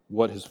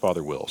what his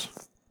Father wills.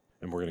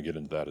 And we're going to get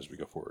into that as we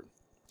go forward.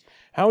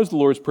 How is the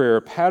Lord's Prayer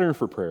a pattern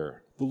for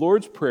prayer? The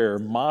Lord's Prayer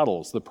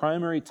models the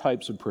primary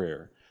types of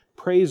prayer: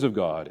 praise of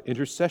God,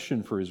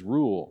 intercession for his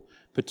rule,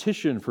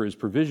 petition for his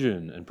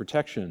provision and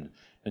protection,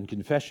 and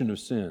confession of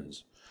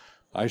sins.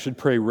 I should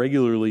pray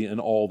regularly in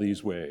all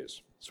these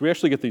ways. So we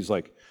actually get these,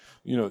 like,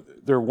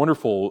 there are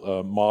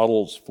wonderful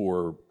models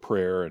for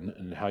prayer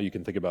and how you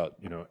can think about,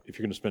 if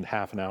you're going to spend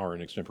half an hour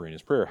in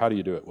extemporaneous prayer, how do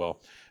you do it?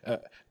 Well,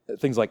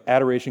 things like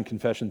adoration,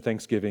 confession,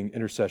 thanksgiving,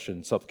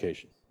 intercession,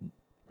 supplication,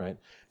 right?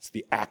 It's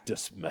the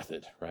ACTUS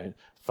method, right?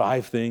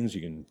 5 things,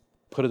 you can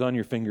put it on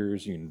your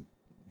fingers, you can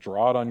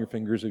draw it on your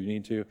fingers if you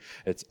need to.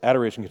 It's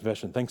adoration,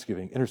 confession,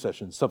 thanksgiving,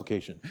 intercession,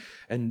 supplication.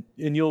 And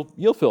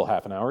you'll fill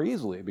half an hour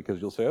easily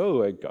because you'll say,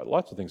 oh, I got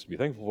lots of things to be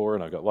thankful for,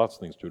 and I've got lots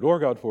of things to adore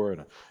God for,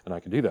 and I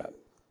can do that.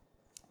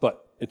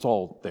 But it's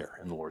all there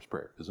in the Lord's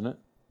Prayer, isn't it?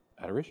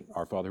 Adoration.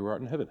 Our Father who art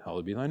in heaven,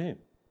 hallowed be thy name.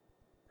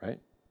 Right?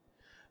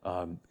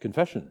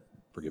 Confession.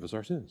 Forgive us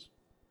our sins.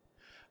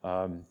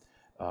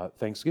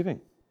 Thanksgiving.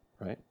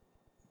 Right?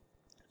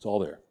 It's all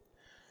there.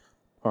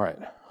 All right.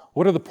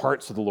 What are the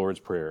parts of the Lord's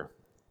Prayer?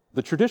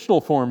 The traditional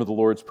form of the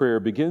Lord's Prayer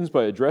begins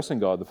by addressing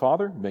God the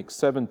Father, makes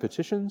 7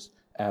 petitions,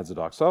 adds a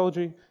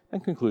doxology,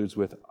 and concludes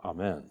with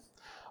Amen.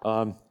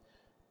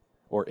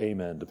 Or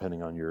amen,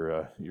 depending on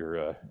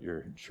your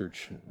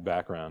church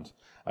background.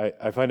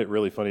 I find it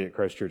really funny at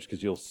Christ Church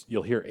because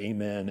you'll hear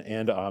amen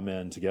and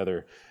amen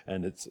together,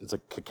 and it's a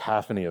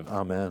cacophony of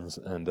amens.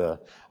 And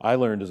I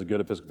learned as a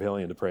good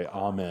Episcopalian to pray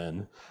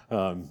amen.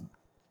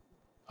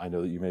 I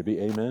know that you may be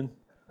amen.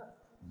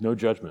 No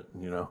judgment,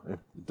 it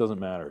doesn't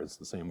matter. It's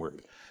the same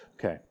word.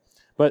 Okay,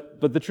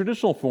 but the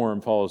traditional form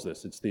follows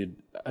this. It's the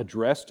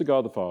address to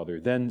God the Father,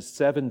 then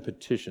 7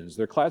 petitions.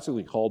 They're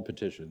classically called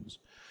petitions.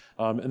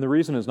 And the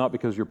reason is not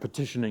because you're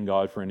petitioning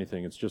God for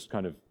anything. It's just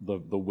kind of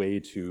the way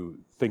to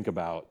think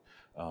about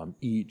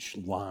each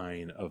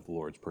line of the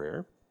Lord's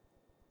Prayer.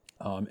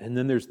 And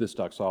then there's this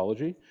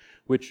doxology,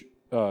 which,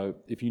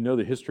 if you know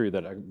the history of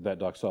that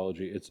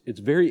doxology, it's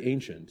very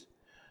ancient.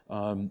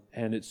 And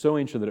it's so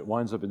ancient that it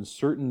winds up in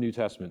certain New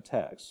Testament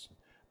texts,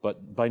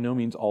 but by no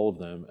means all of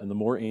them, and the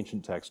more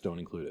ancient texts don't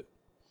include it.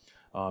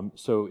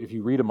 So if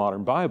you read a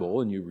modern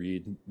Bible and you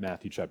read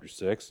Matthew chapter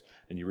 6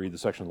 and you read the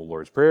section of the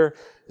Lord's Prayer,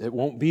 it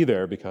won't be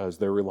there because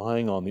they're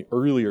relying on the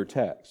earlier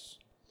texts.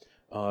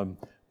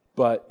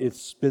 But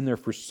it's been there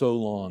for so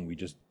long, we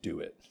just do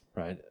it,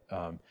 right?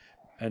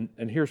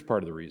 And here's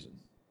part of the reason.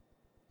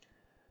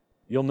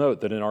 You'll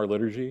note that in our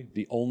liturgy,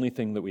 the only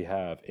thing that we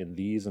have in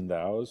these and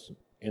thous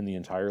in the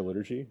entire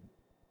liturgy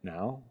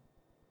now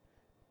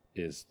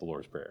is the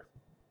Lord's Prayer.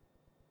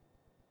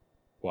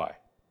 Why?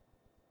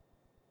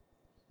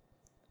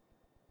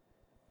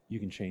 You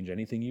can change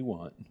anything you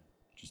want,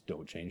 just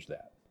don't change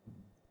that.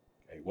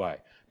 Okay, why?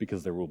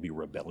 Because there will be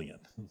rebellion.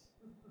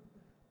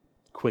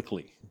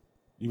 Quickly.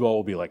 You all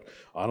will be like,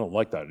 I don't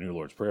like that in your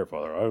Lord's Prayer,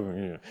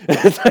 Father.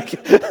 It's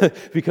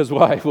like, because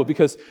why? Well,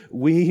 because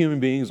we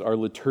human beings are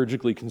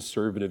liturgically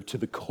conservative to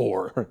the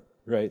core,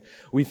 right?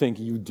 We think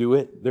you do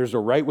it, there's a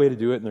right way to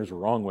do it, and there's a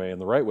wrong way,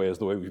 and the right way is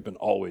the way we've been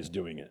always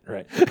doing it,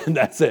 right? And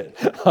that's it,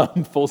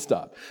 full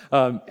stop.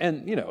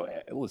 And,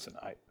 listen,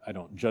 I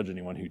don't judge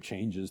anyone who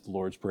changes the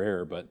Lord's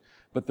Prayer, but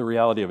the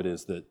reality of it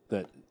is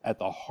that at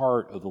the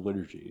heart of the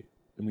liturgy,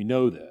 and we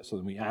know this,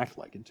 and we act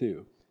like it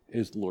too,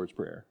 is the Lord's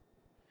Prayer.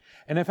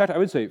 And in fact, I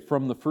would say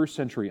from the first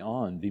century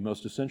on, the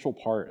most essential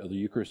part of the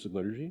Eucharistic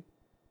liturgy,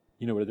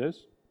 you know what it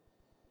is?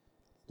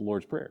 The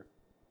Lord's Prayer.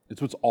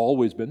 It's what's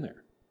always been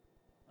there.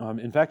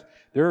 In fact,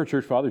 there are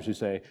church fathers who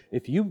say,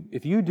 if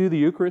you do the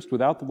Eucharist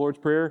without the Lord's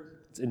Prayer,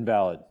 it's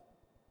invalid.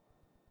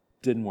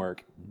 Didn't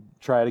work.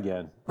 Try it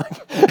again.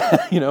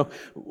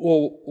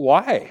 Well,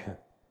 why?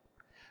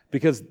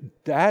 Because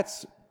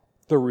that's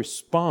the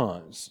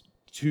response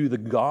to the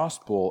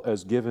gospel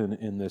as given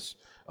in this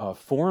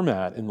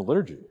format in the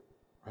liturgy.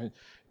 Right?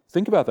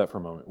 Think about that for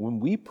a moment. When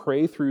we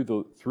pray through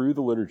the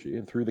liturgy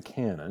and through the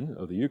canon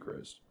of the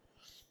Eucharist,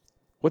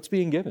 what's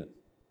being given?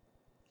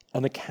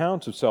 An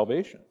account of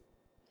salvation.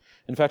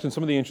 In fact, in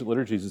some of the ancient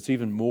liturgies, it's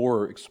even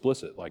more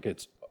explicit. Like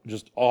it's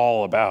just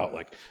all about,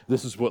 like,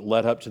 this is what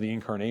led up to the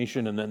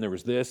incarnation, and then there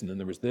was this, and then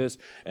there was this,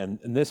 and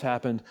this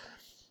happened.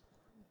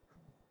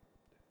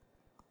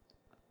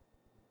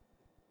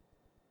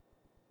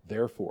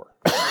 Therefore,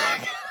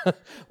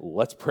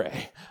 let's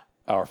pray,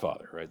 Our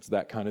Father, right? It's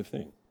that kind of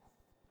thing.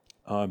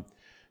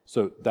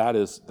 So that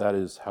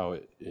is how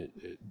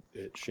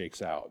it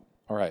shakes out.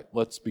 All right,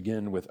 let's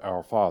begin with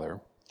Our Father.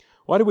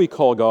 Why do we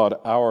call God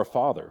Our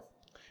Father?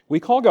 We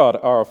call God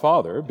Our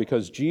Father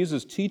because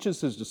Jesus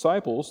teaches his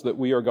disciples that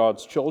we are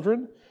God's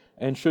children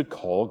and should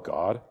call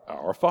God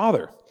our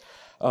Father.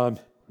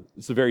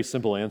 It's a very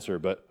simple answer,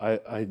 but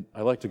I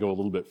like to go a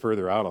little bit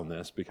further out on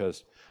this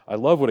because I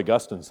love what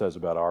Augustine says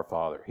about Our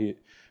Father.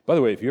 By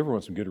the way, if you ever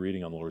want some good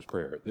reading on the Lord's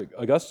Prayer,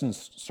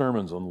 Augustine's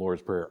sermons on the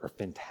Lord's Prayer are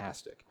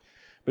fantastic.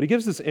 But he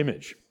gives this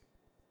image,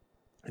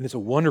 and it's a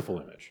wonderful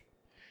image.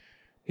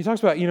 He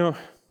talks about,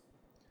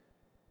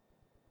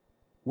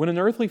 when an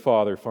earthly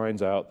father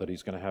finds out that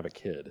he's going to have a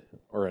kid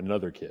or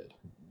another kid,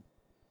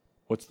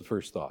 what's the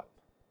first thought?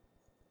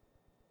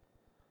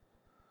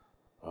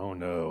 Oh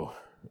no,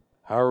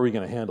 how are we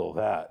going to handle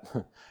that?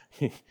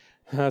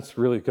 That's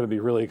really going to be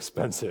really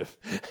expensive.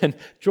 And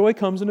joy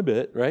comes in a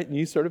bit, right? And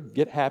you sort of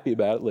get happy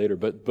about it later.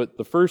 But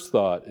the first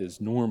thought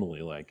is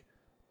normally like,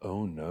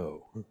 oh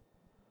no,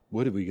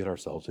 what did we get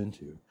ourselves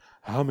into?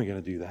 How am I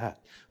going to do that?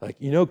 Like,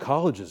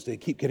 colleges, they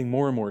keep getting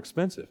more and more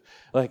expensive.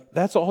 Like,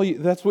 that's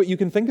what you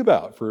can think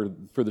about for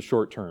the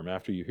short term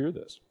after you hear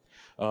this.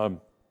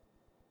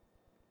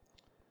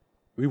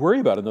 We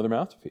worry about another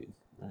mouth to feed,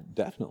 right?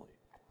 Definitely.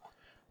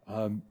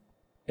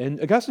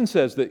 And Augustine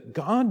says that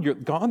God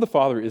the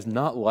Father is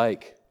not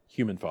like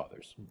human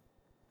fathers.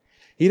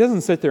 He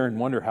doesn't sit there and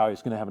wonder how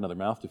he's going to have another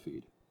mouth to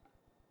feed.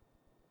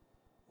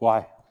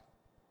 Why?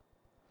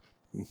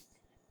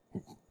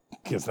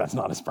 Because that's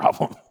not his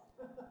problem.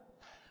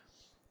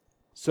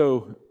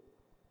 So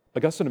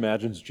Augustine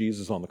imagines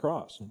Jesus on the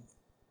cross,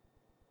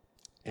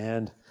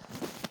 and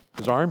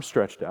his arms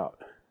stretched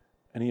out,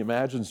 and he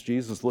imagines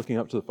Jesus looking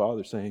up to the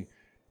Father saying,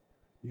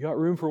 you got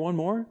room for one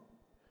more? And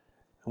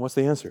what's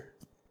the answer?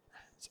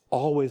 It's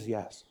always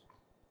yes.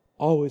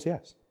 Always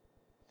yes.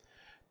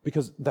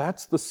 Because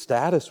that's the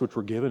status which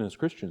we're given as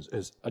Christians,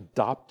 as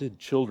adopted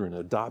children,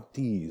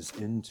 adoptees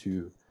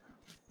into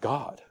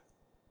God.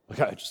 Like,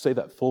 I just say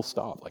that full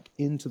stop, like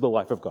into the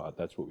life of God.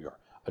 That's what we are,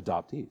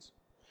 adoptees.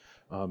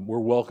 We're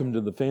welcomed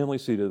to the family,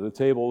 seated at the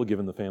table,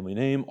 given the family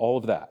name, all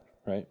of that,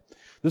 right?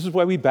 This is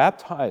why we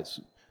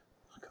baptize.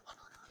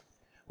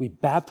 We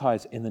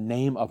baptize in the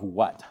name of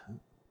what?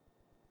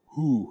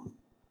 Who?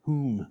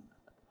 Whom?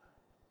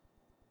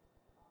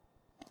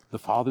 The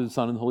Father, the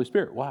Son, and the Holy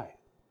Spirit. Why?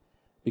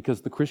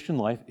 Because the Christian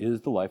life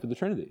is the life of the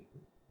Trinity.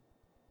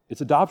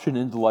 It's adoption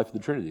into the life of the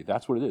Trinity.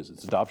 That's what it is.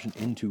 It's adoption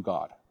into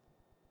God.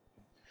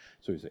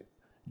 So you say,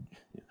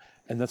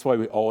 and that's why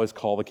we always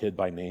call the kid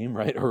by name,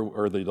 right?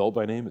 Or the adult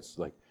by name. It's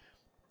like,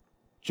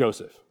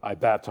 Joseph, I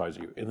baptize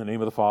you in the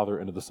name of the Father,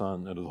 and of the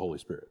Son, and of the Holy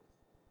Spirit.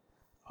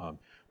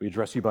 We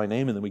address you by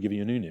name, and then we give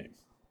you a new name.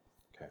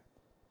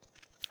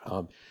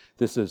 Okay.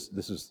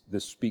 This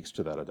speaks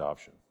to that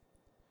adoption.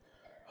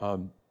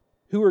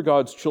 Who are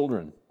God's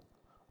children?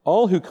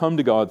 All who come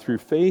to God through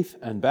faith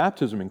and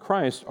baptism in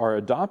Christ are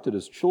adopted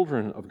as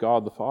children of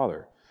God the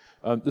Father.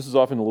 This is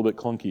often a little bit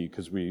clunky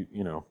because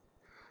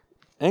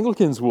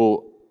Anglicans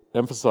will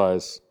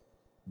emphasize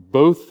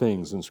both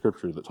things in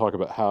Scripture that talk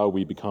about how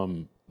we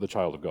become the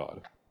child of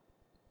God.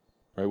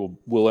 Right?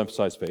 We'll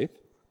emphasize faith.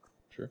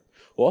 Sure.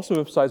 We'll also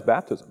emphasize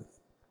baptism.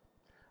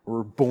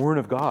 We're born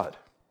of God.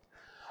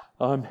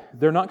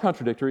 They're not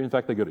contradictory. In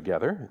fact, they go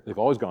together. They've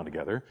always gone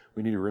together.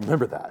 We need to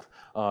remember that.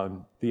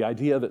 The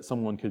idea that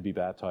someone could be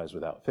baptized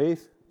without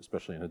faith,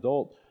 especially an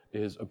adult,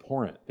 is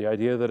abhorrent. The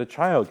idea that a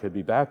child could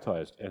be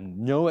baptized and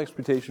no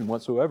expectation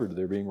whatsoever to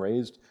their being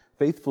raised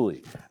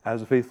faithfully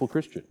as a faithful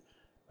Christian,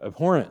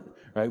 abhorrent.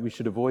 Right? We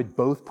should avoid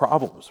both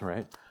problems.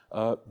 Right?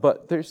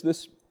 But there's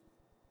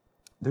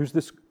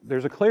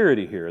a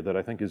clarity here that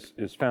I think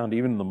is found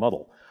even in the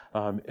muddle.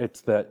 It's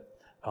that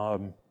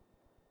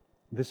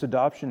this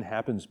adoption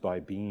happens by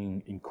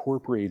being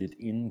incorporated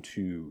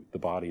into the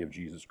body of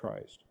Jesus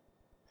Christ.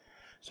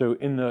 So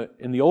in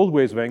the old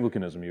ways of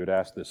Anglicanism, you would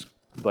ask this,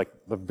 like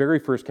the very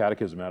first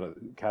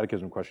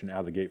catechism question out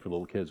of the gate for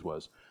little kids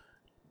was,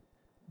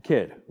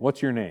 "Kid,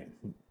 what's your name?"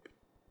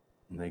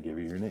 And they give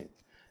you your name.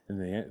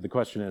 And the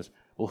question is,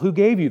 well, who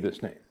gave you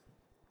this name?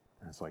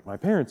 And it's like, my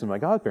parents and my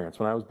godparents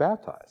when I was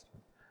baptized.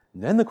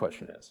 And then the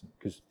question is,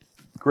 because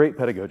great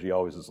pedagogy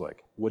always is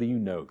like, what do you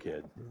know,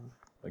 kid?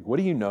 Like, what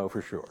do you know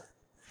for sure?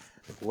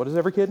 What does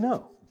every kid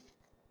know?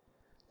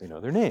 They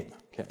know their name.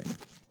 Okay.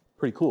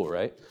 Pretty cool,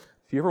 right?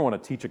 If you ever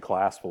want to teach a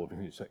class full of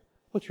people, you say,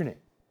 what's your name?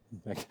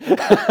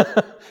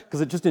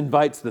 Because it just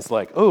invites this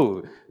like,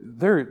 oh,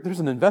 there's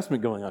an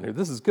investment going on here.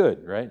 This is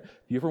good, right?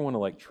 If you ever want to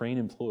like train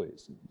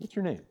employees, what's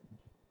your name?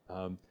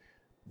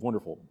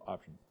 Wonderful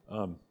option.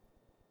 And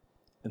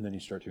then you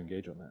start to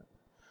engage on that.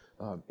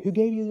 Who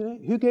gave you the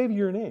name? Who gave you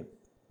your name?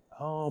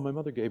 Oh, my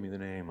mother gave me the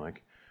name.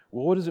 Like,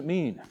 well, what does it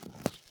mean?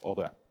 All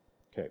that.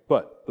 Okay,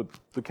 but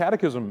the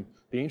catechism,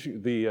 the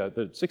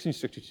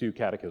 1662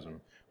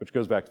 catechism, which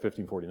goes back to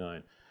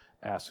 1549,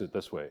 asks it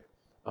this way.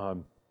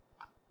 And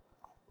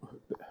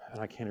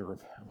I can't even,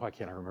 why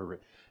can't I remember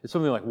it? It's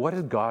something like, what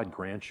did God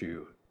grant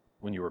you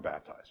when you were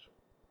baptized?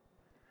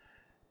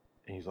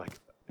 And he's like,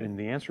 and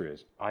the answer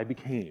is, I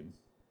became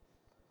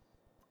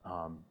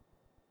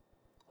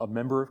a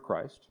member of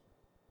Christ,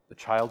 the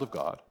child of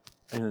God,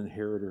 and an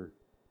inheritor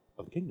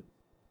of the kingdom.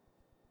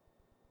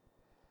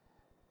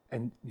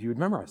 And you would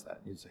memorize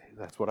that. You'd say,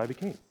 that's what I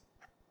became.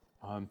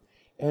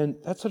 And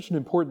that's such an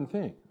important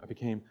thing. I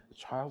became a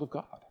child of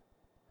God,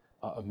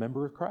 a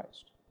member of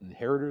Christ, an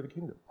inheritor of the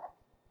kingdom.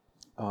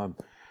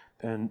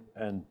 And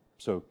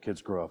so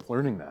kids grow up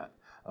learning that.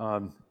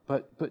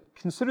 But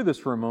consider this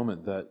for a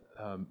moment, that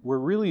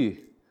we've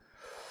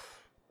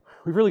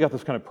really got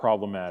this kind of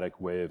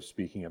problematic way of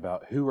speaking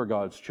about who are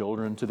God's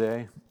children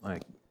today.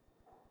 Like,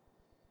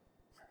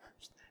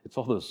 it's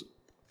all those,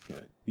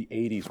 the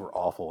 80s were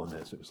awful in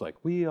this. It was like,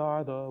 we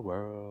are the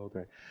world.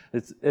 Right?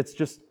 It's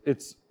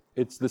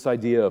this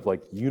idea of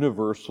like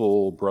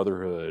universal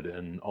brotherhood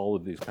and all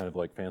of these kind of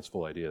like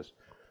fanciful ideas.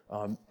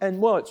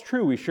 And well, it's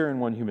true, we share in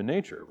one human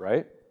nature,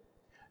 right?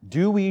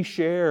 Do we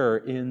share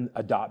in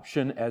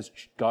adoption as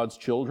God's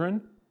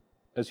children,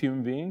 as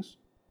human beings?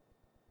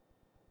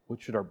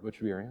 What should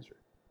be our answer?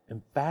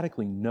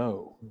 Emphatically,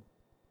 no.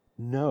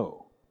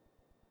 No.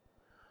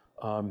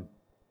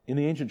 In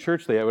the ancient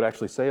church, they would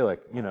actually say,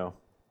 like, we're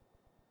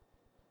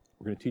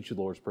going to teach you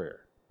the Lord's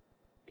Prayer,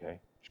 okay?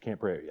 But you can't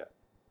pray it yet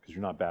because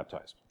you're not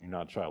baptized. You're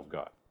not a child of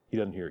God. He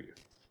doesn't hear you.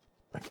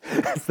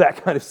 It's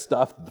that kind of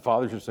stuff that the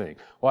fathers are saying.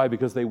 Why?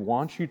 Because they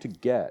want you to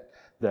get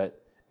that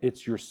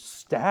it's your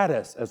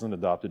status as an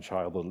adopted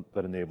child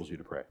that enables you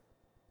to pray.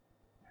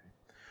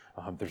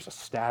 There's a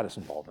status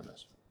involved in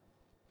this.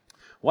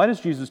 Why does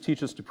Jesus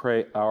teach us to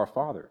pray, Our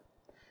Father?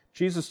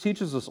 Jesus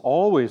teaches us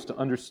always to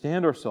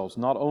understand ourselves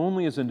not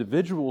only as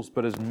individuals,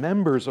 but as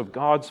members of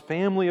God's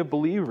family of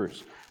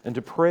believers, and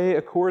to pray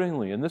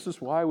accordingly. And this is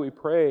why we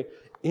pray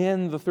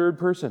in the third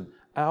person,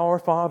 Our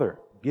Father,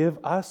 give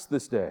us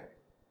this day.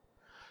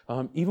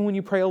 Even when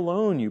you pray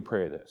alone, you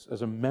pray this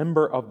as a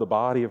member of the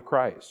body of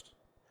Christ.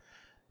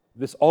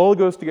 This all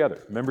goes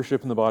together.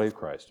 Membership in the body of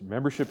Christ,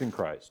 membership in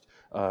Christ,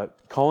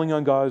 calling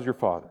on God as your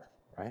Father,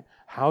 right?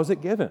 How is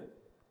it given?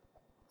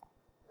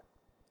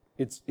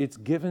 It's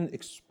given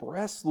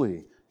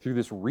expressly through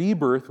this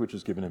rebirth, which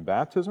is given in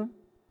baptism,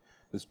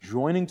 this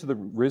joining to the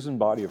risen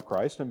body of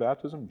Christ in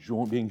baptism,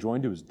 being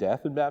joined to his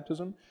death in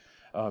baptism,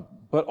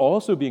 but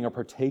also being a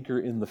partaker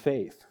in the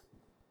faith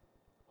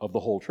of the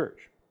whole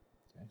church.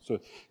 Okay? So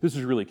this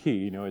is really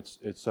key. It's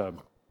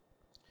kind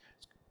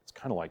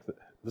of like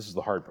this is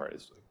the hard part.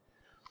 It's like,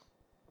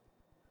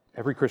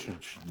 every Christian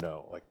should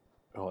know. Like,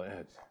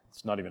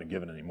 it's not even a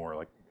given anymore.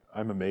 Like,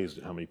 I'm amazed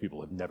at how many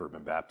people have never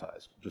been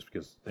baptized just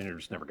because they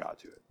just never got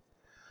to it.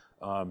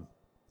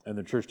 And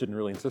the church didn't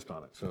really insist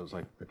on it. So it was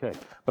like, okay.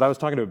 But I was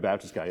talking to a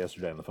Baptist guy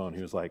yesterday on the phone.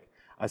 He was like,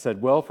 I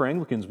said, well, for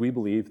Anglicans, we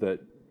believe that,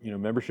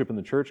 membership in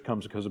the church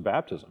comes because of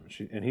baptism.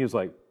 And he was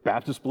like,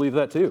 Baptists believe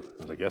that too. I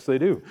was like, yes, they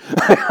do.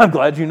 I'm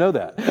glad you know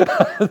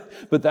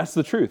that. But that's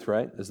the truth,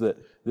 right? Is that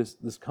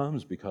this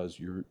comes because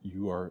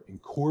you are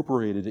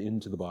incorporated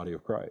into the body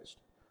of Christ,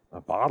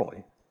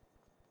 bodily.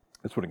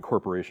 That's what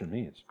incorporation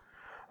means.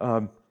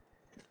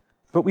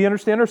 But we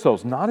understand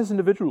ourselves not as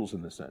individuals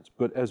in this sense,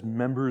 but as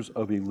members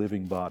of a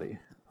living body.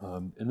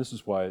 And this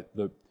is why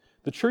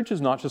the church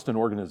is not just an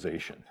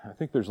organization. I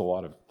think there's a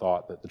lot of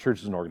thought that the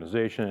church is an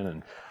organization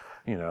and,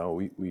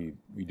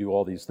 we do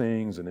all these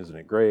things and isn't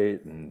it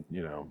great and,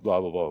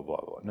 blah, blah, blah, blah,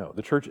 blah. No,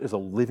 the church is a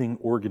living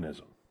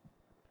organism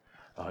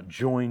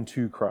joined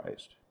to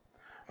Christ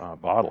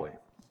bodily.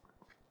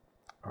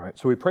 All right,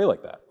 so we pray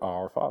like that,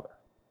 our Father.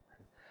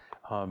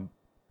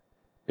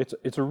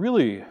 It's a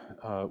really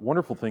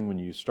wonderful thing when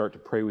you start to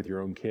pray with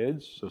your own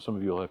kids. So some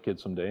of you will have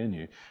kids someday,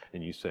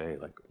 and you say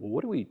like,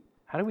 well,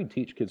 how do we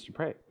teach kids to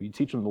pray? We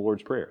teach them the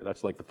Lord's Prayer.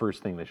 That's like the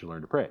first thing they should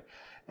learn to pray,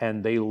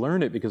 and they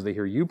learn it because they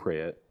hear you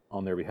pray it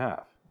on their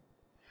behalf.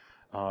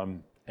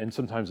 And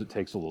sometimes it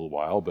takes a little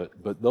while, but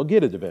they'll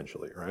get it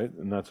eventually, right?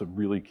 And that's a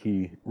really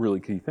key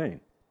thing.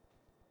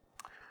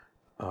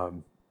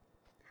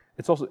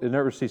 It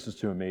never ceases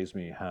to amaze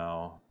me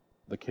how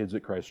the kids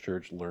at Christ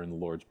Church learn the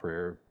Lord's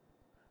Prayer,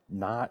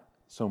 not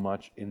so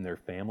much in their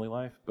family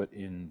life, but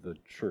in the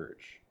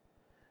church.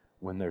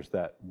 When there's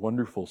that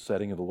wonderful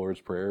setting of the Lord's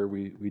Prayer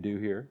we do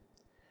here,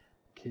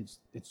 kids,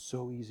 it's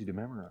so easy to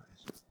memorize,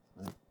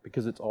 right?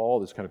 Because it's all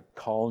this kind of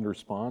call and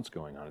response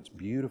going on. It's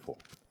beautiful.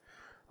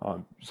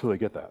 So they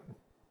get that.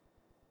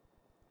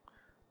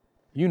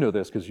 You know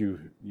this because you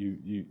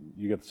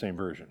got the same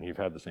version. You've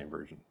had the same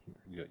version.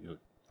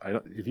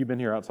 Have you been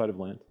here outside of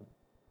Lent?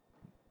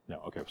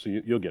 No. Okay. So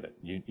you'll get it.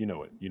 You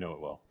know it. You know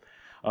it well.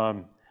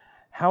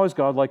 How is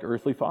God like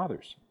earthly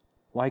fathers?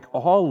 Like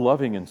all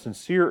loving and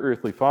sincere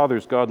earthly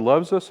fathers, God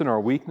loves us in our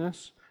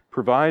weakness,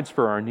 provides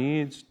for our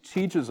needs,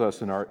 teaches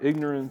us in our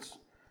ignorance,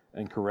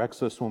 and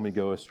corrects us when we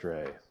go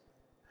astray.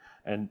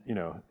 And,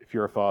 if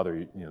you're a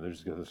father, there's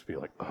just going to be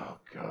like, oh,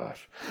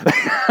 gosh,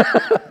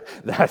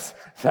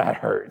 that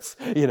hurts,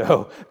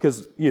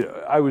 because,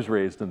 I was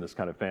raised in this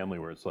kind of family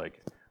where it's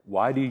like,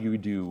 why do you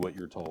do what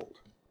you're told?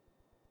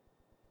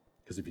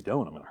 Because if you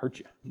don't, I'm going to hurt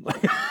you.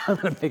 I'm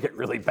going to make it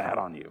really bad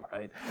on you,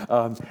 right?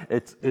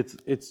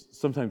 It's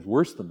sometimes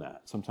worse than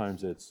that.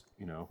 Sometimes it's,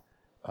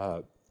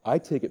 I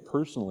take it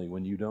personally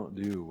when you don't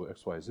do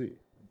X, Y, Z.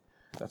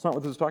 That's not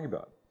what this is talking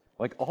about.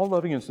 Like all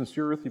loving and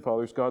sincere earthly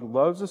fathers, God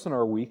loves us in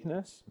our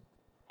weakness.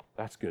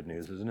 That's good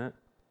news, isn't it?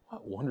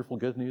 What wonderful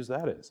good news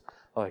that is.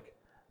 Like,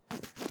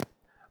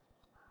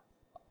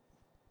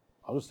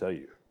 I'll just tell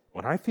you,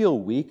 when I feel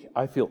weak,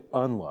 I feel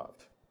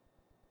unloved.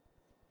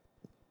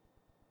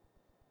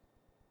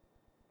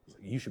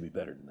 You should be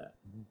better than that.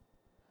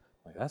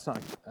 Like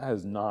that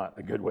is not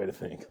a good way to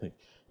think. Like,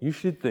 you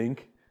should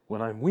think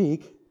when I'm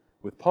weak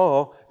with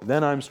Paul,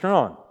 then I'm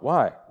strong.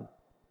 Why?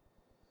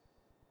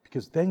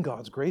 Because then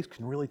God's grace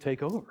can really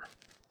take over.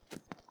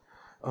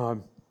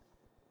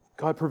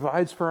 God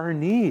provides for our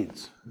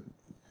needs,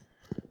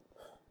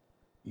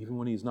 even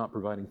when He's not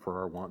providing for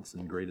our wants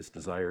and greatest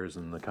desires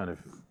and the kind of,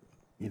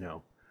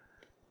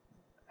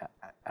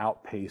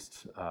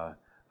 outpaced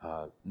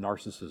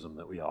narcissism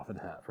that we often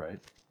have, right?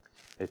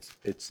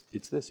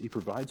 It's this. He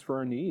provides for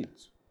our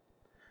needs.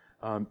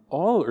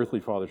 All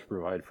earthly fathers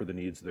provide for the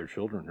needs of their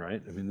children,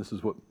 right? I mean, this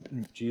is what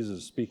Jesus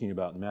is speaking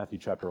about in Matthew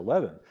chapter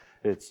 11.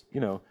 It's,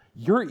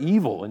 you're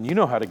evil and you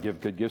know how to give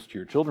good gifts to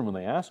your children when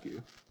they ask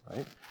you,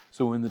 right?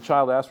 So when the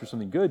child asks for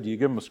something good, do you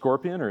give them a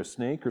scorpion or a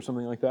snake or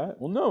something like that?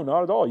 Well, no,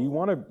 not at all. You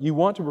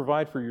want to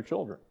provide for your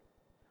children.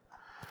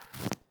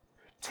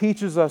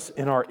 Teaches us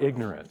in our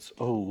ignorance.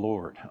 Oh,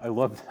 Lord, I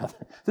love that.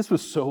 This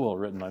was so well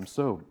written.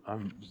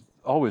 I'm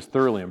always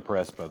thoroughly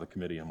impressed by the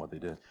committee and what they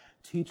did.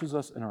 Teaches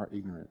us in our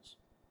ignorance.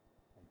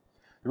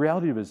 The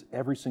reality of it is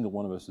every single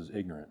one of us is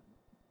ignorant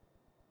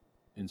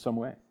in some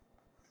way.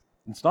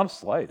 It's not a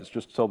slight, it's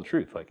just to tell the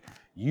truth. Like,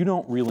 you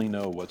don't really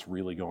know what's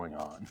really going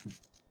on.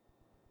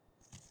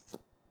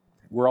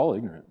 We're all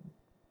ignorant.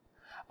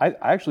 I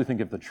actually think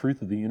if the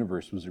truth of the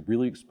universe was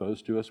really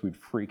exposed to us, we'd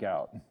freak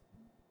out.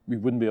 We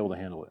wouldn't be able to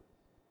handle it.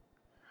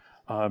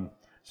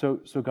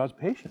 So God's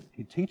patient.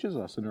 He teaches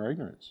us in our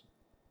ignorance.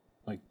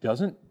 Like,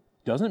 doesn't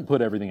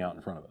put everything out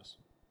in front of us.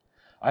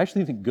 I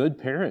actually think good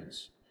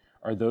parents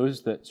are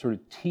those that sort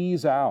of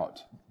tease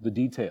out the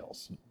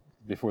details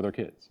before their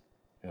kids.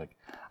 They're like,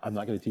 I'm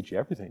not going to teach you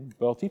everything,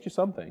 but I'll teach you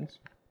some things.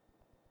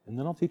 And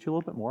then I'll teach you a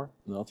little bit more,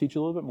 and I'll teach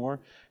you a little bit more.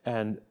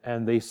 And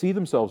they see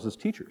themselves as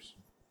teachers.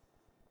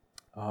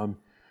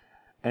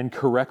 And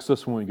corrects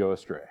us when we go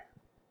astray.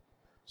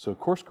 So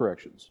course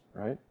corrections,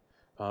 right?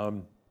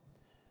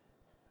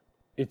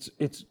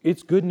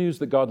 It's good news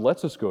that God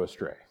lets us go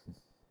astray.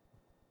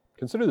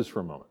 Consider this for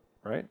a moment,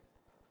 right?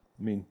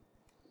 I mean,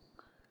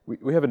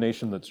 we have a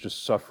nation that's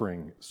just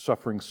suffering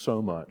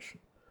so much.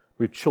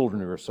 We have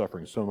children who are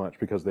suffering so much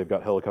because they've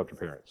got helicopter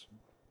parents,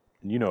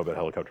 And you know about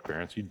helicopter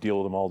parents. You deal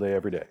with them all day,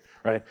 every day,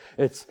 right?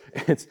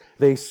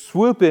 They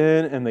swoop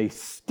in and they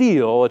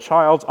steal a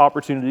child's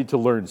opportunity to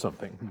learn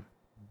something.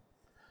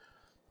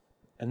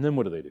 And then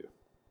what do?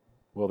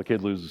 Well, the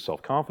kid loses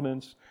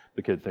self-confidence.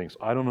 The kid thinks,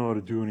 I don't know how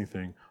to do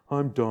anything.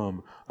 I'm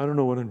dumb. I don't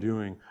know what I'm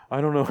doing.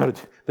 I don't know how to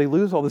do. They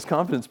lose all this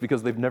confidence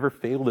because they've never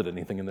failed at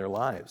anything in their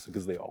lives,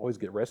 because they always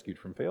get rescued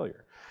from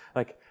failure.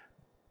 Like,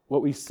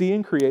 what we see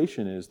in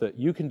creation is that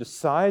you can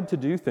decide to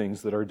do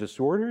things that are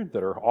disordered,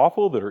 that are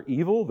awful, that are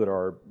evil, that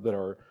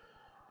are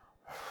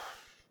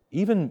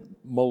even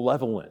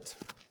malevolent.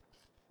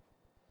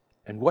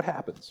 And what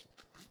happens?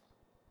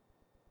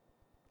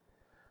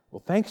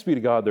 Well, thanks be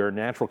to God, there are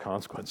natural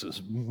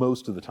consequences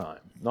most of the time.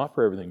 Not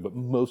for everything, but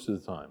most of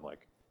the time. Like,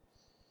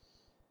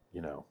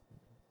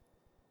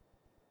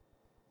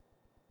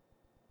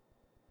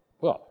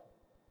 well,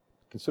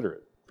 consider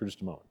it for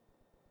just a moment.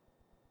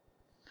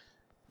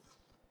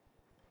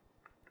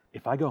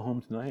 If I go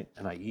home tonight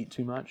and I eat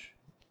too much,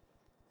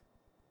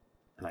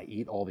 and I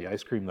eat all the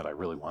ice cream that I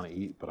really want to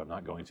eat, but I'm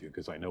not going to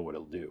because I know what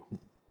it'll do,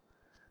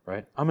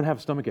 right? I'm going to have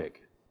a stomach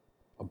ache,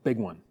 a big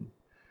one,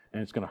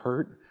 and it's going to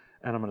hurt,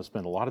 and I'm going to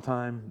spend a lot of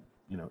time,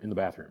 in the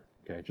bathroom,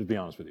 okay? Just be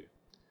honest with you.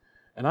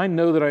 And I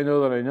know that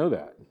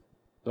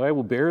I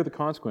will bear the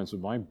consequence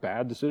of my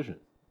bad decision.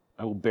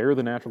 I will bear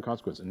the natural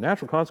consequence. And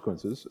natural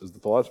consequences, as the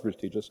philosophers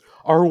teach us,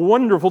 are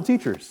wonderful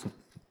teachers.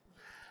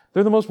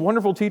 They're the most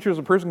wonderful teachers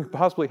a person could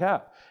possibly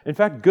have. In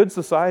fact, good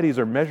societies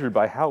are measured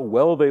by how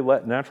well they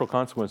let natural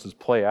consequences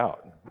play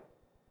out.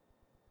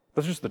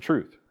 That's just the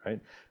truth,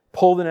 right?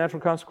 Pull the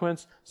natural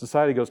consequence,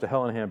 society goes to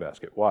hell in a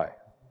handbasket. Why?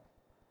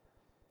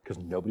 Because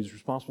nobody's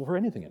responsible for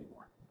anything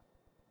anymore.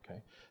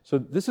 Okay? So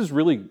this is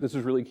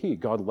really key.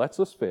 God lets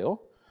us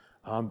fail,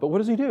 but what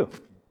does he do?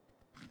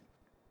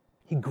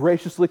 He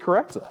graciously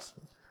corrects us,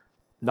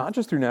 not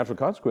just through natural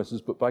consequences,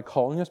 but by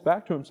calling us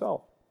back to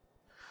himself.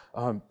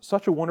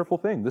 Such a wonderful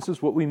thing. This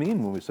is what we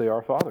mean when we say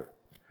Our Father.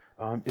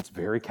 It's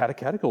very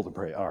catechetical to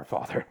pray Our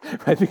Father,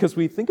 right? Because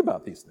we think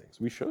about these things.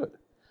 We should.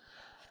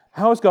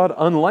 How is God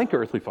unlike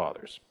earthly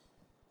fathers?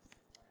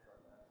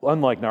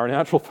 Unlike our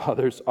natural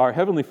fathers, our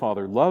Heavenly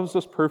Father loves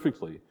us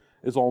perfectly,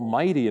 is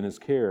almighty in his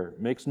care,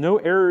 makes no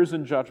errors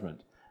in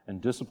judgment,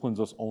 and disciplines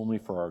us only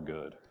for our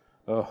good.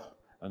 Oh,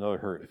 another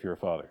hurt if you're a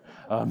father,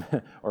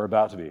 or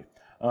about to be.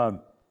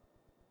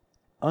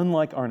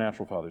 Unlike our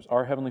natural fathers,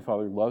 our Heavenly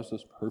Father loves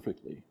us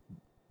perfectly.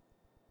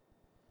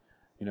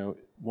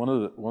 One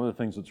of the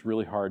things that's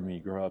really hard when you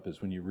grow up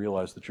is when you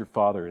realize that your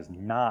father is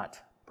not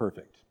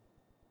perfect.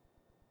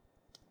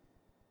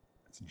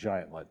 It's a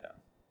giant letdown.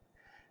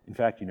 In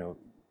fact,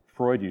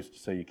 Freud used to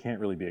say you can't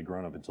really be a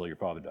grown-up until your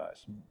father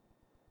dies.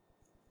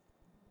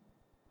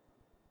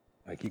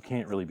 Like, you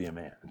can't really be a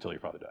man until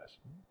your father dies.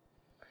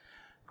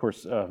 Of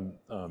course, oh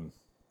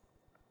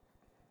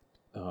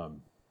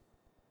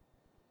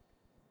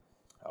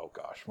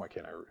gosh, why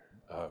can't I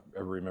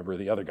ever remember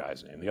the other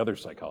guy's name, the other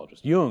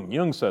psychologist?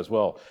 Jung says,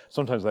 well,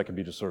 sometimes that can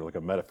be just sort of like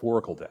a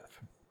metaphorical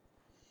death.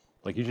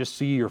 Like, you just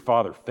see your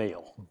father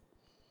fail,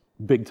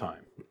 big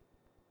time.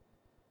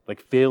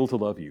 Like, fail to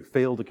love you,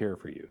 fail to care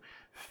for you,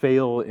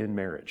 fail in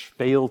marriage,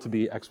 fail to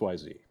be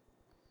XYZ.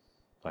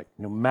 Like,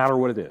 no matter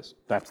what it is,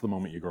 that's the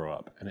moment you grow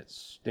up, and it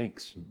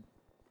stinks.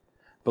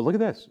 But look at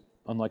this.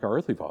 Unlike our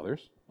earthly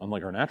fathers,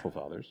 unlike our natural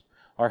fathers,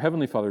 our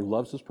Heavenly Father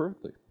loves us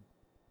perfectly,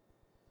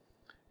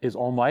 is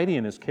almighty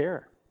in his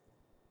care,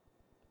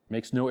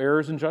 makes no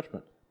errors in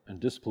judgment, and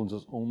disciplines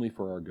us only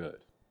for our good.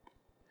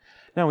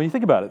 Now, when you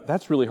think about it,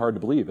 that's really hard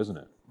to believe, isn't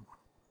it?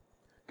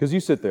 Because you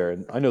sit there,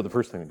 and I know the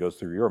first thing that goes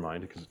through your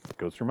mind, because it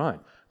goes through mine.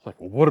 It's like,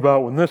 well, what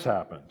about when this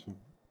happened?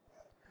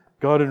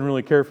 God didn't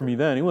really care for me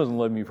then. He wasn't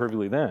loving me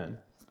perfectly then.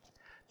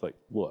 It's like,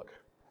 look,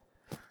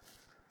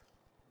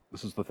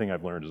 this is the thing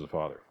I've learned as a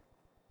father.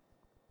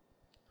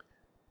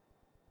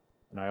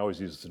 And I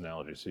always use this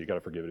analogy, so you got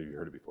to forgive it if you've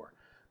heard it before.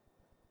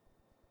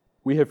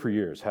 We have for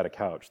years had a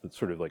couch that's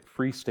sort of like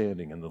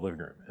freestanding in the living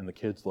room, and the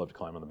kids love to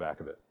climb on the back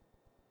of it.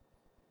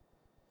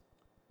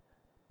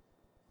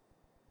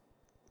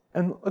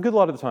 And a good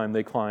lot of the time,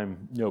 they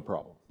climb no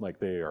problem. Like,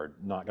 they are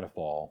not going to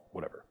fall,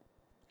 whatever.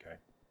 Okay?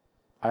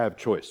 I have a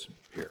choice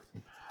here.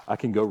 I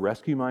can go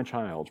rescue my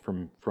child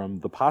from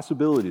the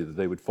possibility that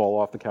they would fall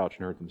off the couch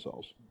and hurt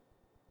themselves.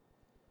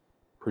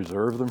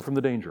 Preserve them from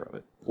the danger of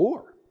it.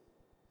 Or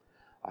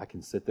I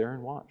can sit there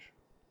and watch,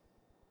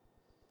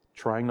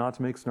 trying not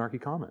to make snarky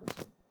comments.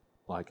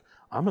 Like,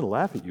 I'm going to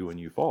laugh at you when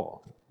you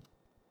fall.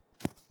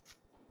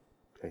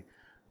 Okay?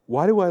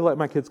 Why do I let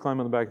my kids climb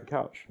on the back of the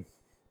couch?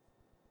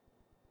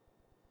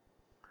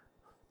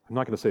 I'm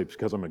not going to say it's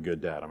because I'm a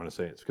good dad. I'm going to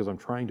say it's because I'm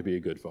trying to be a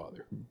good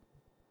father.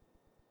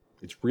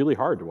 It's really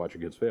hard to watch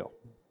your kids fail.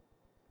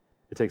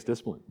 It takes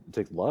discipline. It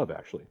takes love,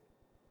 actually.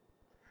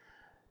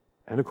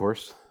 And of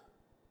course,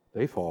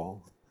 they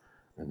fall,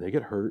 and they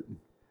get hurt,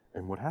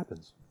 and what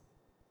happens?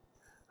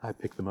 I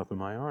pick them up in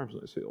my arms,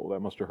 and I say, oh, that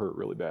must have hurt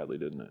really badly,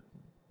 didn't it?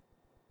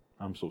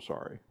 I'm so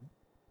sorry.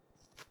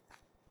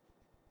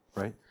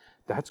 Right?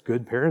 That's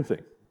good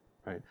parenting.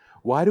 Right?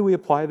 Why do we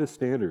apply this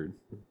standard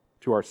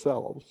to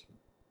ourselves?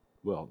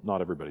 Well,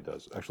 not everybody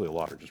does. Actually, a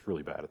lot are just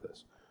really bad at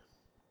this.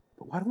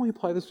 But why don't we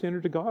apply the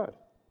standard to God?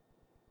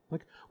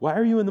 Like, why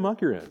are you in the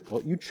muck you're in?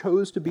 Well, you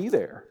chose to be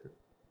there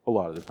a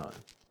lot of the time.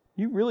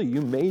 You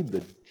made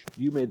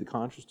the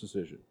conscious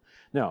decision.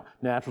 Now,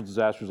 natural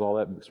disasters, all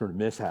that sort of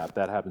mishap,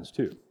 that happens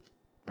too.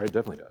 Right? It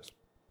definitely does.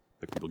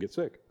 Like, people get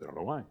sick. They don't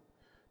know why.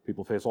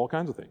 People face all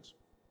kinds of things.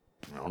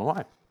 I don't know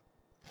why.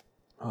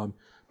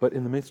 But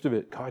in the midst of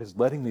it, God is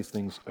letting these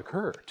things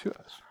occur to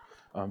us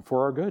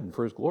for our good and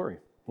for His glory.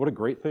 What a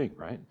great thing,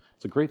 right?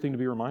 It's a great thing to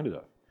be reminded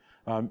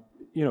of.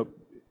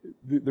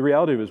 The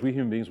reality of it is we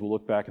human beings will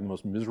look back in the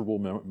most miserable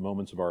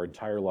moments of our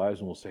entire lives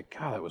and we'll say,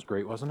 God, that was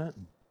great, wasn't it?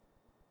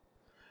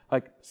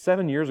 Like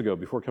 7 years ago,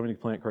 before coming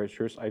to Plant Christ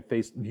Church, I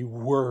faced the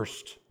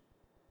worst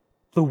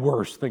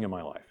thing in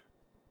my life.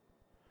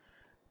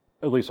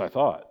 At least I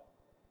thought.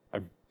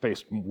 I've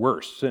faced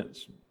worse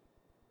since.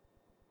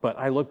 But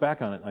I look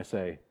back on it and I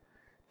say,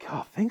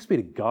 God, thanks be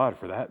to God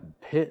for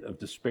that pit of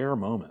despair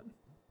moment.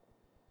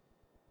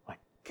 Like,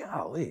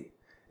 golly,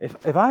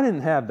 if I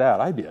didn't have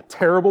that, I'd be a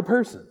terrible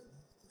person.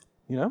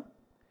 You know?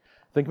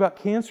 Think about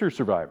cancer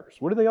survivors.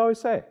 What do they always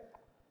say?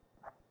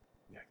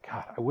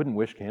 God, I wouldn't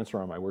wish cancer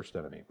on my worst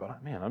enemy,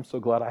 but man, I'm so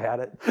glad I had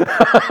it.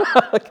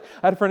 Like,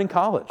 I had a friend in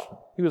college.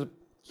 He was a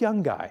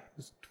young guy. He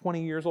was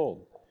 20 years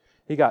old.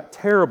 He got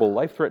terrible,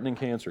 life-threatening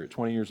cancer at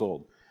 20 years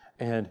old.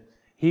 And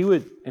he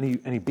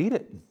beat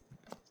it.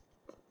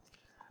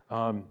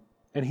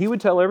 And he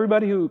would tell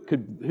everybody who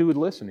would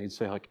listen, he'd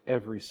say, like,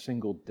 every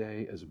single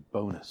day is a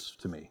bonus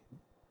to me.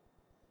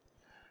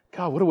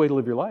 God, what a way to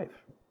live your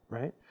life,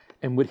 right?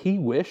 And would he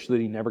wish that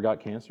he never got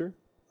cancer?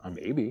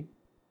 Maybe,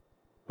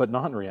 but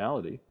not in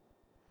reality.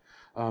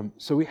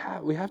 So we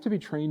have to be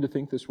trained to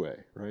think this way,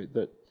 right?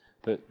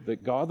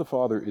 That God the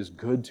Father is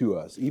good to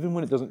us, even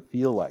when it doesn't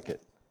feel like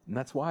it. And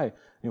that's why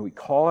we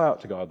call out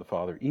to God the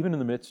Father, even in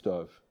the midst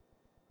of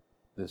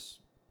this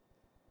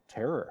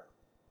terror.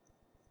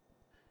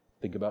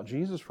 Think about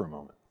Jesus for a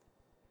moment.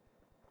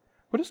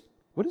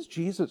 What is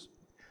Jesus?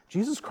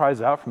 Jesus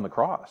cries out from the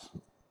cross,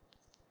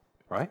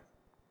 right?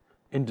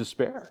 In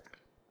despair.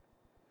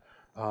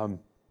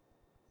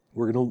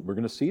 We're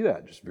gonna see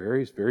that just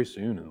very, very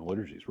soon in the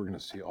liturgies. We're gonna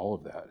see all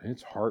of that, and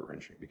it's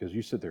heart-wrenching because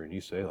you sit there and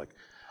you say, like,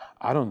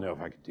 I don't know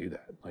if I could do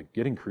that. Like,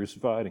 getting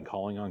crucified and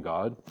calling on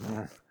God,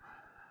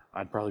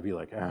 I'd probably be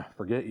like,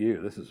 forget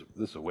you. This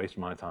is a waste of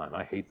my time.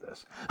 I hate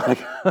this. Like,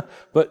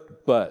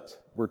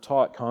 but we're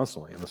taught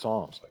constantly in the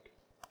Psalms, like,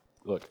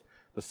 look,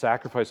 the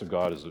sacrifice of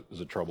God is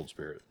a troubled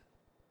spirit.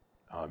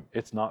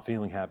 It's not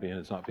feeling happy and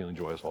it's not feeling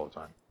joyous all the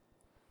time.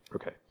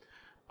 Okay,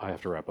 I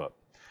have to wrap up.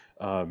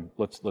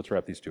 Let's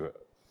wrap these two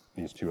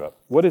up.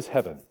 What is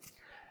heaven?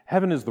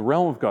 Heaven is the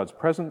realm of God's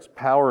presence,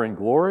 power, and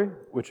glory,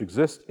 which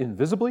exists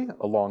invisibly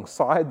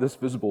alongside this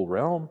visible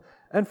realm,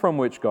 and from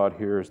which God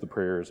hears the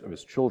prayers of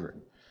His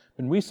children.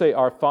 When we say,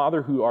 Our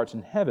Father who art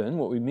in heaven,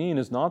 what we mean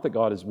is not that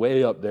God is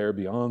way up there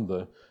beyond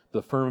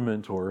the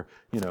firmament or,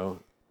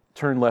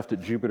 turn left at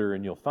Jupiter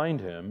and you'll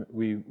find Him.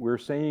 We're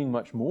saying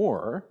much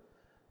more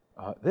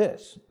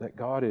that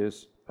God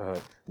is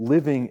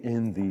living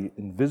in the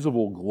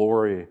invisible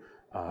glory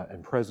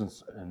and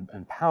presence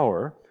and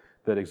power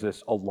that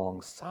exists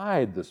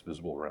alongside this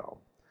visible realm.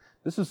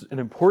 This is an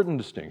important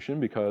distinction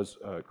because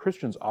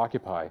Christians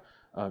occupy,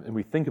 and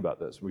we think about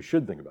this, we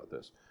should think about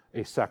this,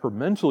 a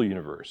sacramental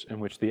universe in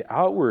which the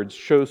outward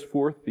shows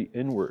forth the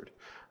inward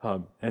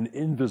and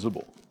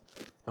invisible.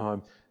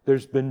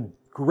 There's been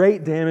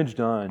great damage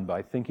done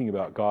by thinking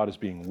about God as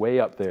being way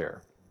up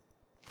there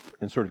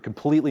and sort of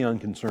completely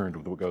unconcerned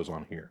with what goes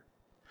on here.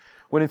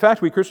 When in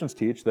fact we Christians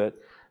teach that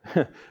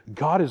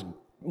God is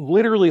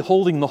literally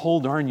holding the whole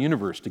darn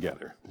universe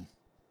together.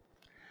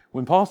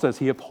 When Paul says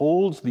He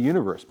upholds the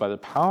universe by the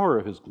power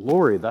of His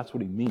glory, that's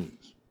what he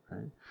means.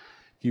 Right?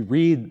 If you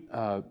read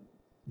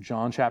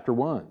John chapter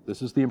 1,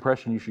 this is the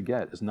impression you should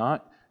get. It's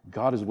not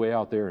God is way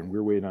out there and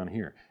we're way down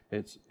here.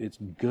 It's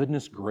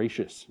goodness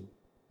gracious.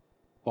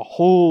 The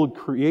whole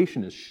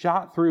creation is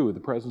shot through with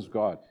the presence of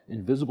God,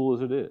 invisible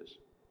as it is.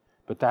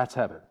 But that's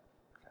heaven.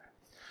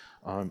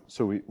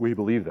 So we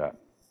believe that.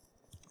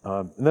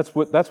 And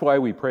that's why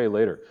we pray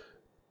later.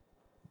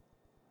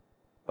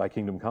 Thy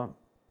kingdom come.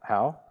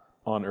 How?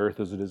 On earth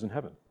as it is in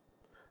heaven.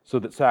 So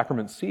that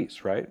sacraments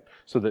cease, right?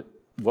 So that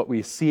what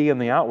we see in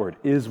the outward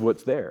is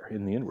what's there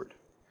in the inward.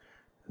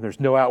 And there's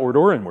no outward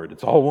or inward.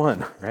 It's all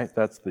one, right?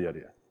 That's the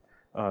idea.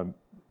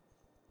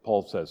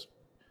 Paul says,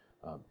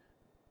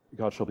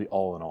 God shall be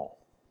all in all.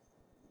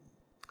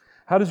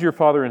 How does your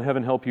Father in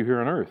heaven help you here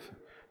on earth?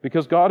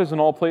 Because God is in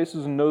all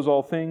places and knows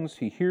all things,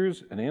 He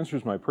hears and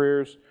answers my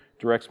prayers,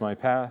 directs my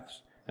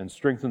paths, and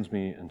strengthens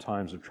me in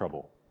times of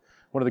trouble.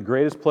 One of the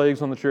greatest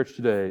plagues on the church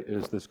today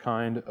is this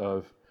kind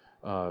of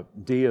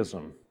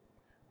deism,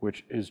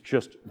 which is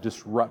just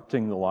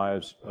disrupting the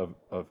lives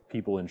of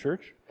people in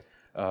church.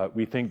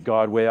 We think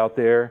God way out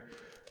there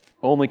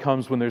only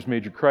comes when there's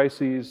major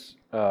crises,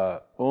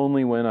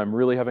 only when I'm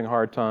really having a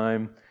hard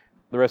time.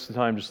 The rest of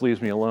the time just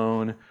leaves me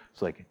alone.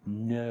 It's like,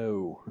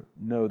 no,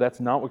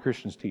 that's not what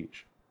Christians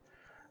teach.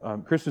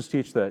 Christians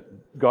teach that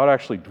God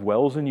actually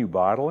dwells in you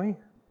bodily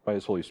by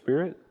His Holy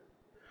Spirit,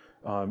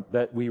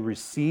 that we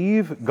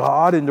receive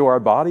God into our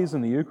bodies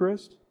in the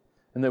Eucharist,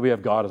 and that we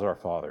have God as our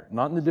Father,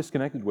 not in a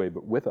disconnected way,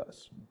 but with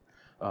us.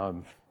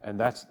 And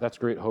that's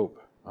great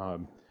hope.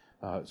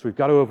 So we've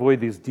got to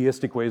avoid these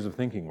deistic ways of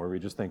thinking where we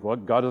just think, well,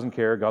 God doesn't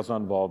care, God's not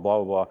involved,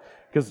 blah, blah, blah.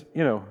 Because,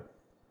 you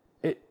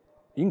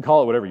can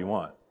call it whatever you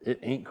want. It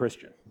ain't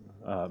Christian.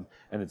 And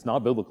it's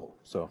not biblical.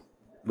 So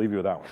leave you with that one.